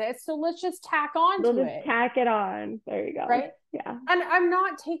that exists, so let's just tack on to it. Tack it on. There you go. Right? Yeah. And I'm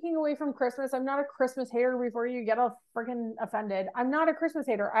not taking away from Christmas. I'm not a Christmas hater before you get all freaking offended. I'm not a Christmas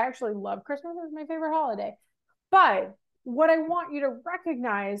hater. I actually love Christmas. It's my favorite holiday. But what I want you to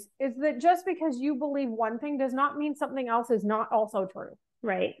recognize is that just because you believe one thing does not mean something else is not also true.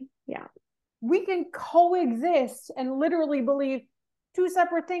 Right. Yeah. We can coexist and literally believe two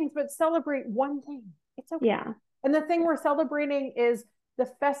separate things, but celebrate one thing. It's okay. Yeah. And the thing we're celebrating is the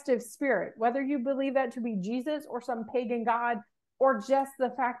festive spirit, whether you believe that to be Jesus or some pagan god, or just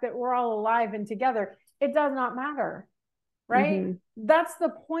the fact that we're all alive and together, it does not matter. Right? Mm-hmm. That's the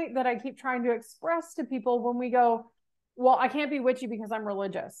point that I keep trying to express to people when we go, well, I can't be witchy because I'm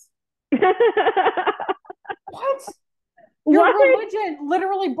religious. What? Your religion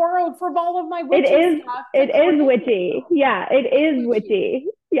literally borrowed from all of my witchy stuff. It is witchy. Yeah, it is witchy.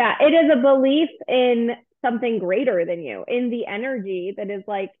 Yeah, it is a belief in something greater than you, in the energy that is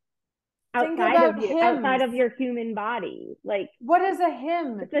like outside of you, outside of your human body. Like, what is a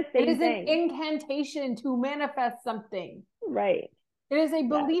hymn? It's the same thing. An incantation to manifest something. Right. It is a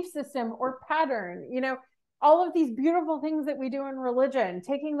belief system or pattern. You know, all of these beautiful things that we do in religion,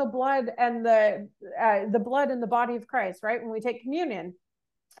 taking the blood and the blood in the body of Christ, right? When we take communion,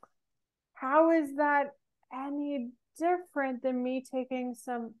 how is that any different than me taking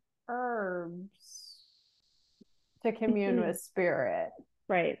some herbs to commune with spirit?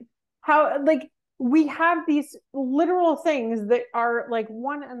 Right. How, like, we have these literal things that are like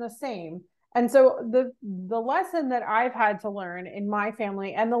one and the same. And so the lesson that I've had to learn in my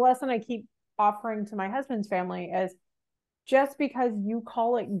family, and the lesson I keep offering to my husband's family, is just because you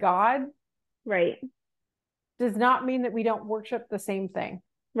call it God, right, does not mean that we don't worship the same thing.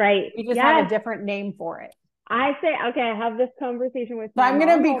 Right. We just have a different name for it. I say, okay, I have this conversation with my mom. I'm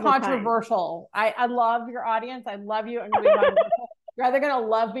going to be controversial. I love your audience. I love you. I'm going to be controversial. You're either going to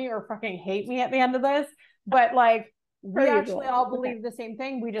love me or fucking hate me at the end of this. But like, we actually all believe the same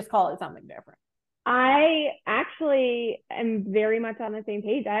thing. We just call it something different. I actually am very much on the same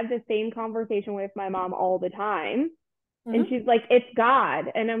page. I have the same conversation with my mom all the time. Mm-hmm. And she's like, it's God.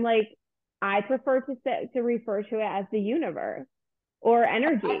 And I'm like, I prefer to refer to it as the universe or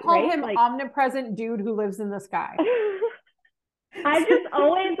energy. I call him like, omnipresent dude who lives in the sky. I just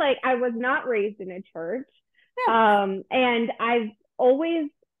always like, I was not raised in a church. Yeah. And I've always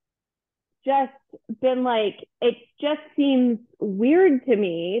just been like, it just seems weird to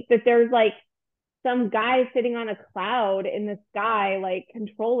me that there's like some guy sitting on a cloud in the sky, like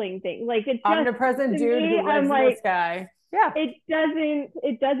controlling things. Like it's omnipresent dude who lives in the sky. Yeah. It doesn't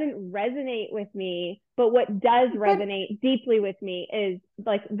resonate with me. But what does resonate deeply with me is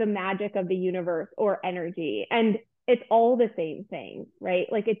like the magic of the universe or energy. And it's all the same thing, right?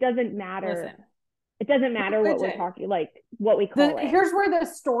 Like it doesn't matter. Listen. It doesn't matter what we're talking, like what we call it. Here's where the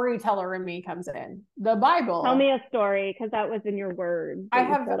storyteller in me comes in. The Bible. Tell me a story, because that was in your words. I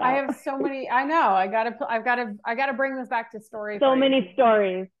have so many. I know. I gotta bring this back to story. So many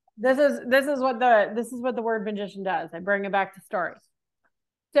stories. This is what the word magician does. I bring it back to stories.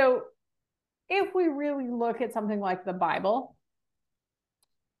 So, if we really look at something like the Bible,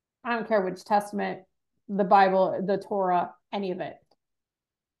 I don't care which testament, the Bible, the Torah, any of it.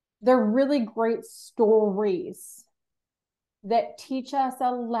 They're really great stories that teach us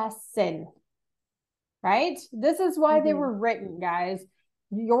a lesson, right? This is why they were written, guys.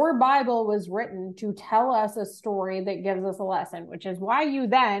 Your Bible was written to tell us a story that gives us a lesson, which is why you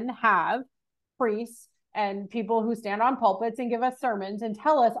then have priests and people who stand on pulpits and give us sermons and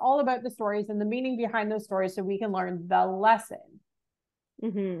tell us all about the stories and the meaning behind those stories so we can learn the lesson.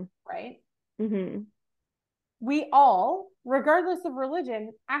 Mm-hmm. Right? Mm-hmm. We all, regardless of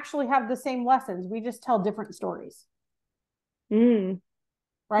religion, actually have the same lessons. We just tell different stories.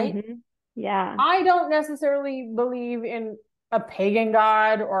 Right? Mm-hmm. Yeah. I don't necessarily believe in a pagan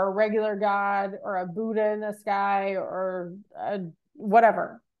god or a regular god or a Buddha in the sky or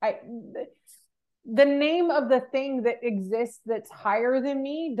whatever. The name of the thing that exists that's higher than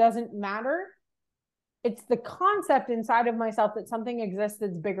me doesn't matter. It's the concept inside of myself that something exists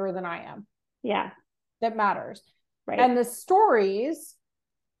that's bigger than I am. Yeah. That matters. Right. And the stories,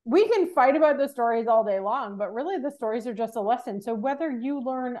 we can fight about the stories all day long, but really the stories are just a lesson. So whether you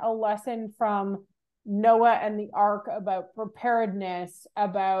learn a lesson from Noah and the ark about preparedness,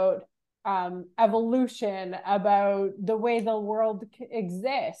 about evolution, about the way the world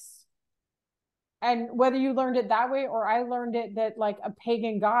exists, and whether you learned it that way or I learned it that like a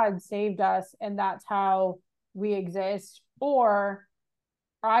pagan god saved us and that's how we exist, or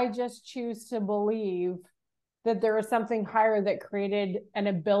I just choose to believe that there is something higher that created an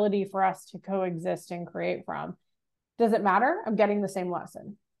ability for us to coexist and create from. Does it matter? I'm getting the same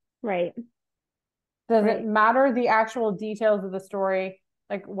lesson. Right. Does it matter the actual details of the story?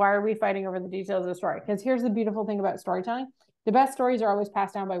 Like, why are we fighting over the details of the story? Because here's the beautiful thing about storytelling. The best stories are always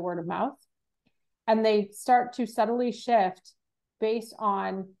passed down by word of mouth. and they start to subtly shift based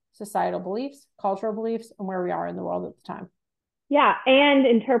on societal beliefs, cultural beliefs, and where we are in the world at the time. Yeah, and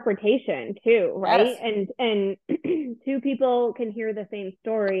interpretation too, right? Yes. And two people can hear the same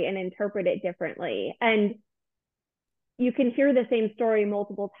story and interpret it differently. And you can hear the same story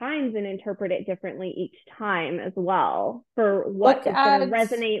multiple times and interpret it differently each time as well for what is going to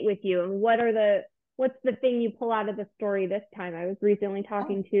resonate with you and what's the thing you pull out of the story this time. I was recently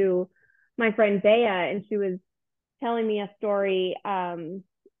talking to my friend Bea, and she was telling me a story around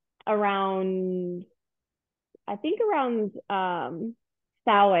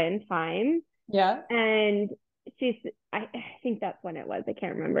Samhain time. Yeah. And I think that's when it was. I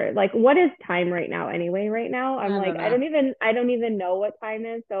can't remember. Like, what is time right now anyway? Right now, I'm like, I don't even know what time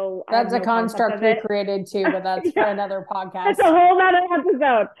is. So that's a construct we created too, but that's for another podcast. That's a whole nother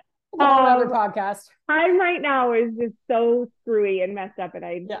episode. A whole other podcast. Time right now is just so screwy and messed up, and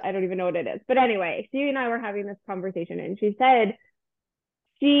I don't even know what it is. But anyway, she and I were having this conversation, and she said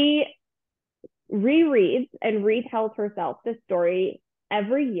she rereads and retells herself the story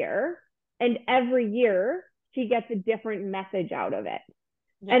every year, and every year she gets a different message out of it.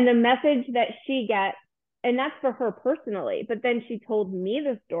 Yeah. And the message that she gets, and that's for her personally, but then she told me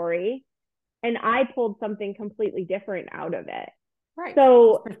the story and I pulled something completely different out of it. Right.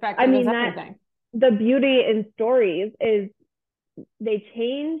 So I mean, that the beauty in stories is they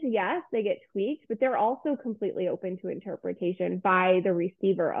change, yes, they get tweaked, but they're also completely open to interpretation by the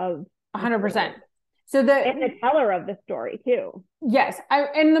receiver of 100%. And the teller of the story too. Yes.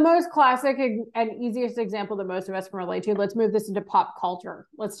 And the most classic and easiest example that most of us can relate to, let's move this into pop culture.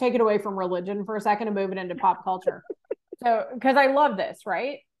 Let's take it away from religion for a second and move it into pop culture. So, because I love this,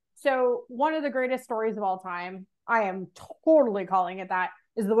 right? So one of the greatest stories of all time, I am totally calling it that,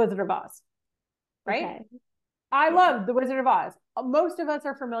 is The Wizard of Oz, right? Okay. I love The Wizard of Oz. Most of us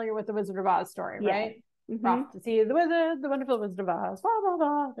are familiar with The Wizard of Oz story, right? Mm-hmm. Off to see the wizard, the wonderful Wizard of Oz, blah, blah,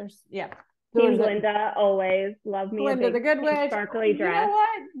 blah. Team Glinda, always love me. Glinda, the good witch. Sparkly dress. You know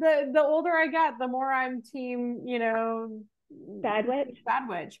what? The older I get, the more I'm team, bad witch. Bad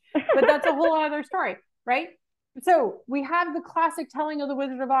witch. But that's a whole other story, right? So we have the classic telling of the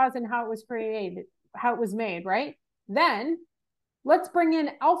Wizard of Oz and how it was created, how it was made, right? Then let's bring in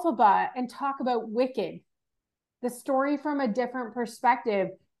Elphaba and talk about Wicked, the story from a different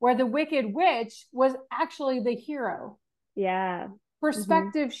perspective, where the Wicked Witch was actually the hero. Yeah.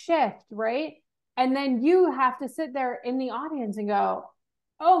 Perspective shift, right? And then you have to sit there in the audience and go,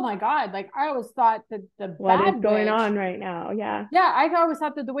 oh my God, like I always thought that what is going on right now? Yeah. Yeah, I always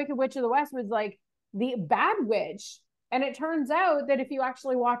thought that the Wicked Witch of the West was like the bad witch. And it turns out that if you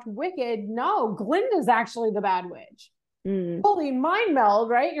actually watch Wicked, no, Glinda's actually the bad witch. Holy mind meld,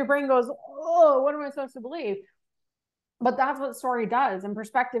 right? Your brain goes, oh, what am I supposed to believe? But that's what story does, and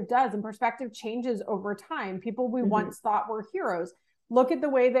perspective does, and perspective changes over time. People we once thought were heroes. Look at the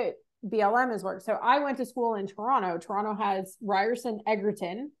way that BLM has worked. So I went to school in Toronto. Toronto has Ryerson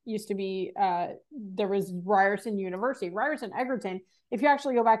Egerton. Used to be, there was Ryerson University. Ryerson Egerton, if you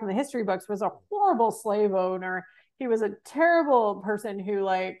actually go back in the history books, was a horrible slave owner. He was a terrible person who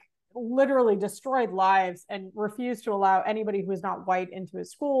literally destroyed lives and refused to allow anybody who was not white into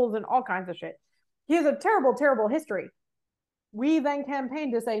his schools and all kinds of shit. He has a terrible, terrible history. We then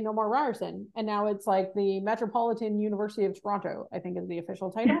campaigned to say no more Ryerson, and now it's like the Metropolitan University of Toronto, I think is the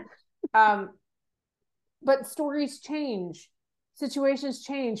official title. But stories change, situations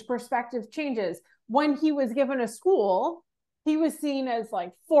change, perspective changes. When he was given a school, he was seen as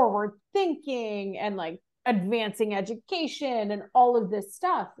forward thinking and advancing education and all of this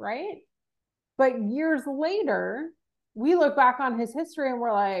stuff, right? But years later, we look back on his history and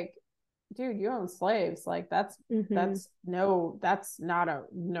we're like, dude, you own slaves. That's not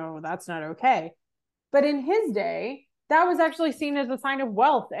okay. But in his day, that was actually seen as a sign of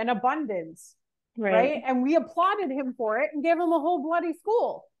wealth and abundance. Right? And we applauded him for it and gave him a whole bloody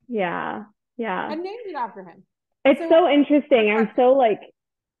school. Yeah. Yeah. And named it after him. It's so interesting. I'm so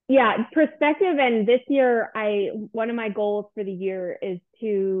perspective. And this year, one of my goals for the year is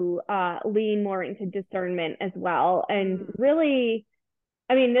to lean more into discernment as well. And really,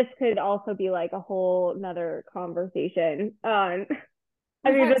 I mean, this could also be a whole nother conversation on.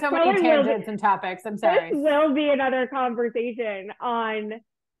 We've had so many tangents and topics. I'm sorry. This will be another conversation on,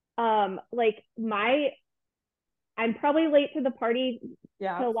 I'm probably late to the party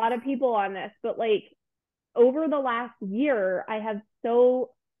to a lot of people on this, but over the last year, I have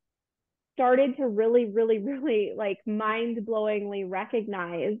started to really, really, really mind-blowingly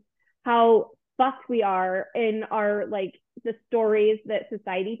recognize how fucked we are in our the stories that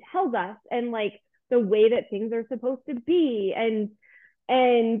society tells us and the way that things are supposed to be, and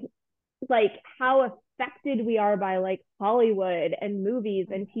like how affected we are by like Hollywood and movies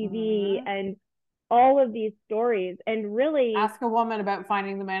and TV and all of these stories. And really ask a woman about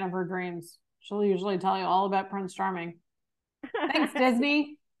finding the man of her dreams. She'll usually tell you all about Prince Charming. Thanks,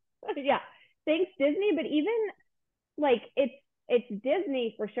 Disney. Yeah. Thanks, Disney. But even like it's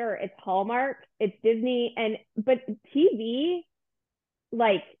Disney for sure. It's Hallmark, it's Disney, but TV,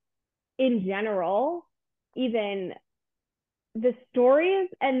 like in general, even the stories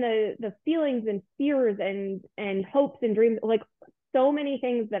and the feelings and fears and hopes and dreams, like so many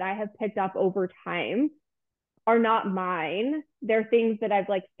things that I have picked up over time are not mine. They're things that I've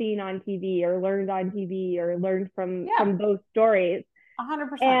like seen on TV or learned on TV or learned from those stories.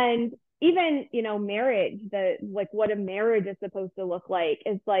 100%. And even, you know, marriage, the like what a marriage is supposed to look like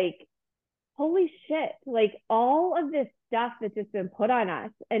is like, holy shit, like all of this stuff that's just been put on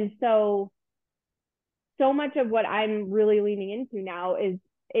us. And so much of what I'm really leaning into now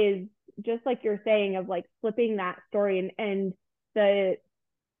is just like you're saying, of like flipping that story and the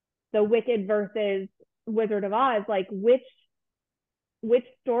Wicked versus Wizard of Oz, like which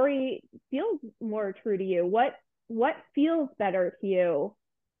story feels more true to you? What feels better to you?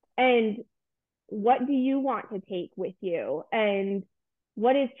 And what do you want to take with you? And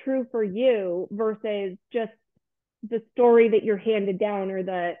what is true for you versus just the story that you're handed down, or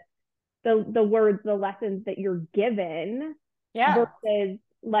the words, the lessons that you're given, versus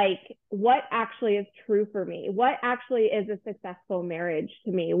like what actually is true for me? What actually is a successful marriage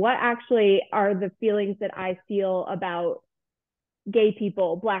to me? What actually are the feelings that I feel about gay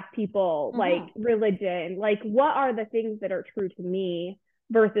people, Black people, like religion? Like what are the things that are true to me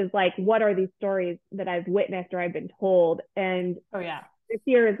versus like what are these stories that I've witnessed or I've been told? And this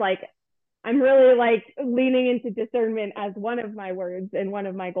year is like, I'm really like leaning into discernment as one of my words and one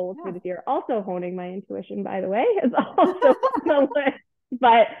of my goals for this year. Also honing my intuition, by the way, is also on the list.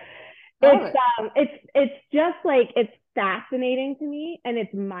 But it's just like, it's fascinating to me and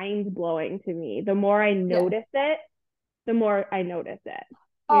it's mind blowing to me. The more I notice it, the more I notice it.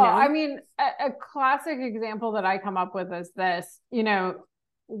 You know? I mean, a classic example that I come up with is this, you know,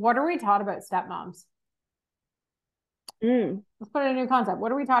 what are we taught about stepmoms? Let's put in a new concept.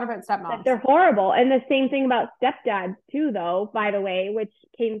 What are we taught about stepmoms? That they're horrible. And the same thing about stepdads too, though, by the way, which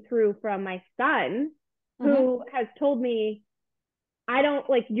came through from my son, who has told me, I don't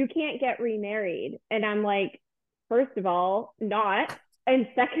like, you can't get remarried. And I'm like, first of all, not. And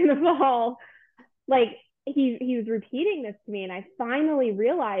second of all, like he was repeating this to me. And I finally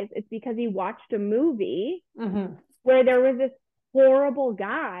realized it's because he watched a movie where there was this horrible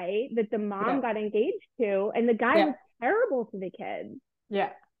guy that the mom got engaged to. And the guy was terrible to the kids.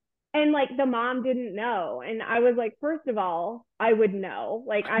 And like the mom didn't know. And I was like, first of all, I would know.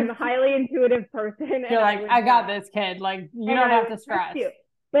 Like I'm a highly intuitive person. You're like, I got this kid. Like you don't have to stress.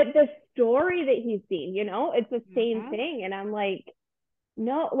 But the story that he's seen, you know, it's the same thing. And I'm like,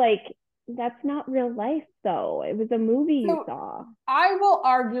 no, like that's not real life though. It was a movie you saw. I will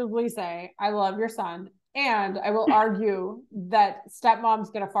arguably say I love your son. And I will argue that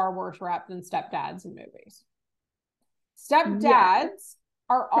stepmoms get a far worse rap than stepdads in movies. Stepdads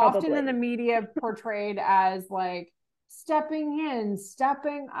are often in the media portrayed as like stepping in,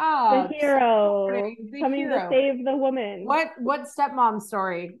 stepping up, the hero, coming to save the woman. What stepmom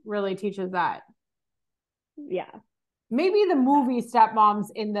story really teaches that? Yeah. Maybe the movie Stepmoms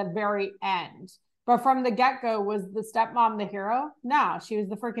in the very end, but from the get-go, was the stepmom the hero? No, she was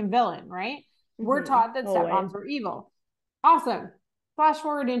the freaking villain, right? We're taught that stepmoms are evil. Awesome. Flash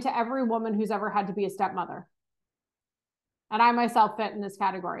forward into every woman who's ever had to be a stepmother. And I myself fit in this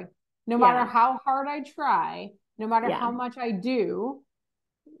category. No matter how hard I try, no matter how much I do,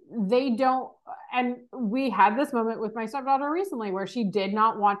 they don't. And we had this moment with my stepdaughter recently where she did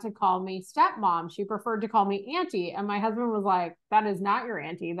not want to call me stepmom. She preferred to call me auntie. And my husband was like, that is not your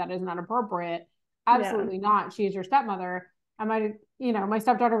auntie. That is not appropriate. Absolutely not. She is your stepmother. And my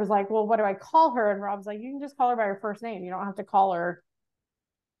stepdaughter was like, well, what do I call her? And Rob's like, you can just call her by her first name. You don't have to call her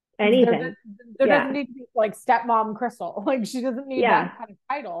anything. There doesn't need to be like stepmom Crystal. Like she doesn't need that kind of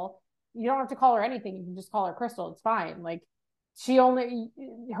title. You don't have to call her anything. You can just call her Crystal. It's fine. Like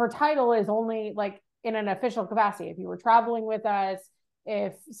her title is only like in an official capacity. If you were traveling with us,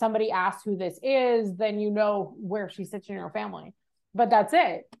 if somebody asks who this is, then you know where she sits in your family. But that's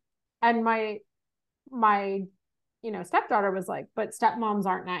it. And my stepdaughter was like, but stepmoms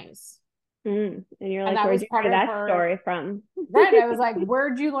aren't nice. And you're like, where'd you hear that story from? Right. I was like,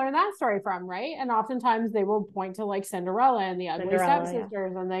 where'd you learn that story from? Right. And oftentimes they will point to like Cinderella and the ugly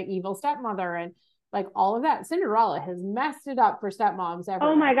stepsisters and the evil stepmother and like all of that. Cinderella has messed it up for stepmoms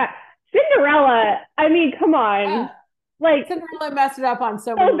everywhere. Oh my God. Cinderella. I mean, come on. Like Cinderella messed it up on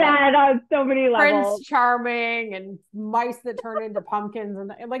so so many bad levels. on so many levels. Prince Charming and mice that turn into pumpkins,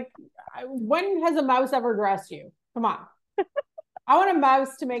 and like, when has a mouse ever dressed you? Come on. I want a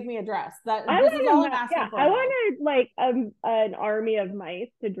mouse to make me a dress. This is all I'm asking for. I wanted like an army of mice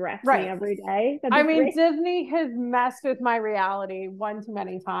to dress me every day. I mean, Disney has messed with my reality one too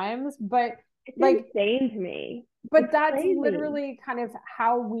many times, but it's like insane to me. But it's that's crazy. literally kind of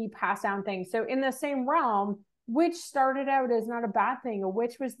how we pass down things. So in the same realm, witch started out as not a bad thing. A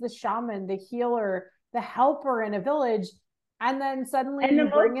witch was the shaman, the healer, the helper in a village. And then suddenly you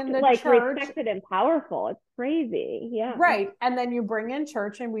bring in the like church. Respected and powerful. It's crazy. Yeah. Right. And then you bring in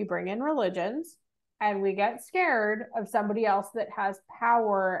church and we bring in religions and we get scared of somebody else that has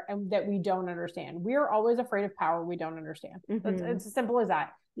power and that we don't understand. We're always afraid of power we don't understand. It's as simple as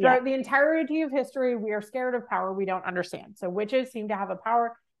that. Throughout the entirety of history, we are scared of power we don't understand. So witches seem to have a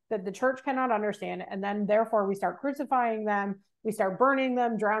power that the church cannot understand. And then therefore we start crucifying them. We start burning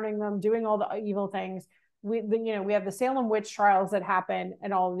them, drowning them, doing all the evil things. We have the Salem witch trials that happen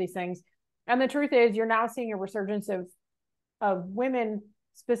and all of these things. And the truth is, you're now seeing a resurgence of women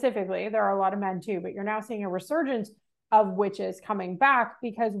specifically. There are a lot of men too, but you're now seeing a resurgence of witches coming back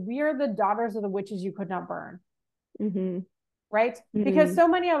because we are the daughters of the witches you could not burn. Right? Because so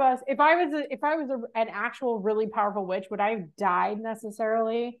many of us, if I was an actual really powerful witch, would I have died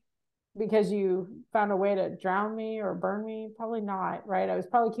necessarily because you found a way to drown me or burn me? Probably not, right? I was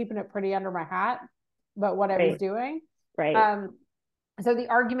probably keeping it pretty under my hat, but what I was doing. Right. So the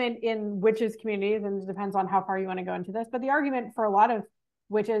argument in witches communities, and it depends on how far you want to go into this, but the argument for a lot of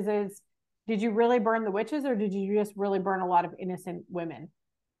witches is, did you really burn the witches or did you just really burn a lot of innocent women?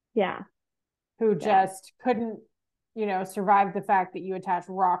 Yeah. Who just couldn't, survive the fact that you attach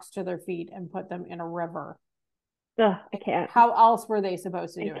rocks to their feet and put them in a river. Ugh, I can't. How else were they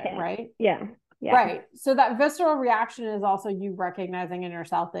supposed to do it, right? Yeah. Right. So that visceral reaction is also you recognizing in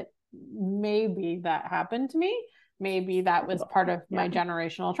yourself that maybe that happened to me. Maybe that was part of my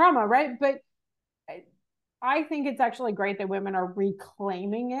generational trauma, right? But I think it's actually great that women are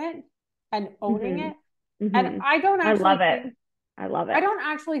reclaiming it and owning it. And I don't actually I love it. I don't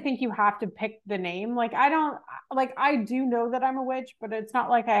actually think you have to pick the name. I do know that I'm a witch, but it's not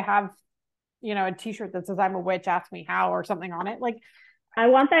like I have, a t-shirt that says I'm a witch, ask me how, or something on it. Like, I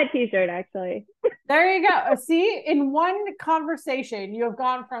want that t-shirt actually. There you go. See, in one conversation, you have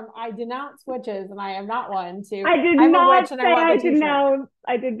gone from I denounce witches and I am not one to I'm a witch and I want the t-shirt.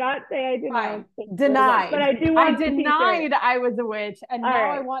 I did not say I denounced. Denied. But I do want the t-shirt. I denied I was a witch and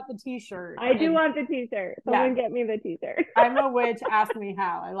now I want the t-shirt. I do want the t-shirt. Someone get me the t-shirt. I'm a witch, ask me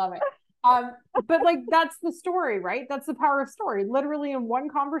how. I love it. But like that's the story, right? That's the power of story. Literally in one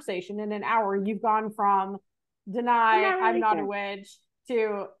conversation in an hour, you've gone from deny I'm not a witch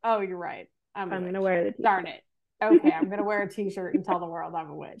to, oh, you're right. I'm going to wear the t-shirt. Darn it. Okay, I'm going to wear a t-shirt and tell the world I'm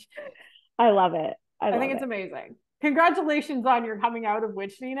a witch. I love it. I think it's amazing. Congratulations on your coming out of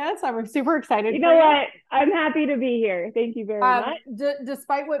witchiness. I'm super excited. You know what? I'm happy to be here. Thank you very much.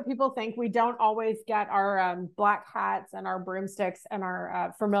 Despite what people think, we don't always get our black hats and our broomsticks and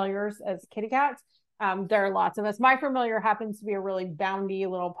our familiars as kitty cats. There are lots of us. My familiar happens to be a really boundy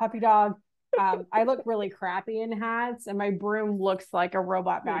little puppy dog. I look really crappy in hats, and my broom looks like a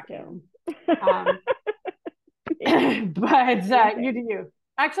robot vacuum. But you do you.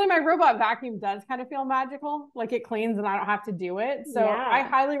 Actually, my robot vacuum does kind of feel magical. Like it cleans and I don't have to do it. So I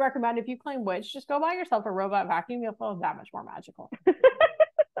highly recommend if you claim witch, just go buy yourself a robot vacuum. You'll feel that much more magical.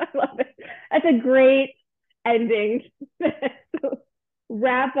 I love it. That's a great ending.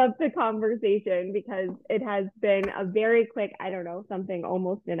 Wrap up the conversation because it has been a very quick, I don't know, something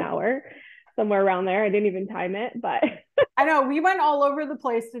almost an hour. Somewhere around there. I didn't even time it, but I know we went all over the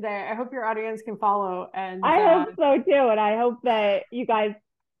place today. I hope your audience can follow. And I hope so too. And I hope that you guys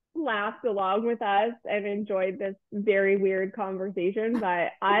laughed along with us and enjoyed this very weird conversation,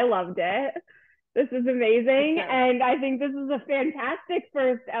 but I loved it. This is amazing. Okay. And I think this is a fantastic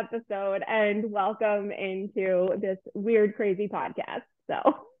first episode and welcome into this weird, crazy podcast. So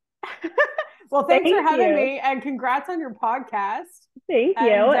well, thanks for having me and congrats on your podcast. Thank you.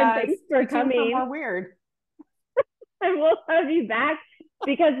 And thanks for coming. For more weird. And we'll have you back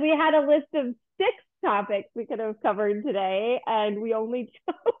because we had a list of 6 topics we could have covered today and we only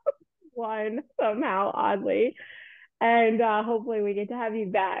chose one somehow, oddly. And hopefully we get to have you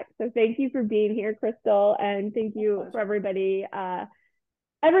back. So thank you for being here, Crystal. And thank you for everybody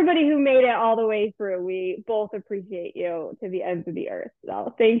who made it all the way through. We both appreciate you to the ends of the earth.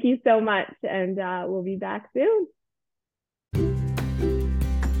 So thank you so much. And we'll be back soon.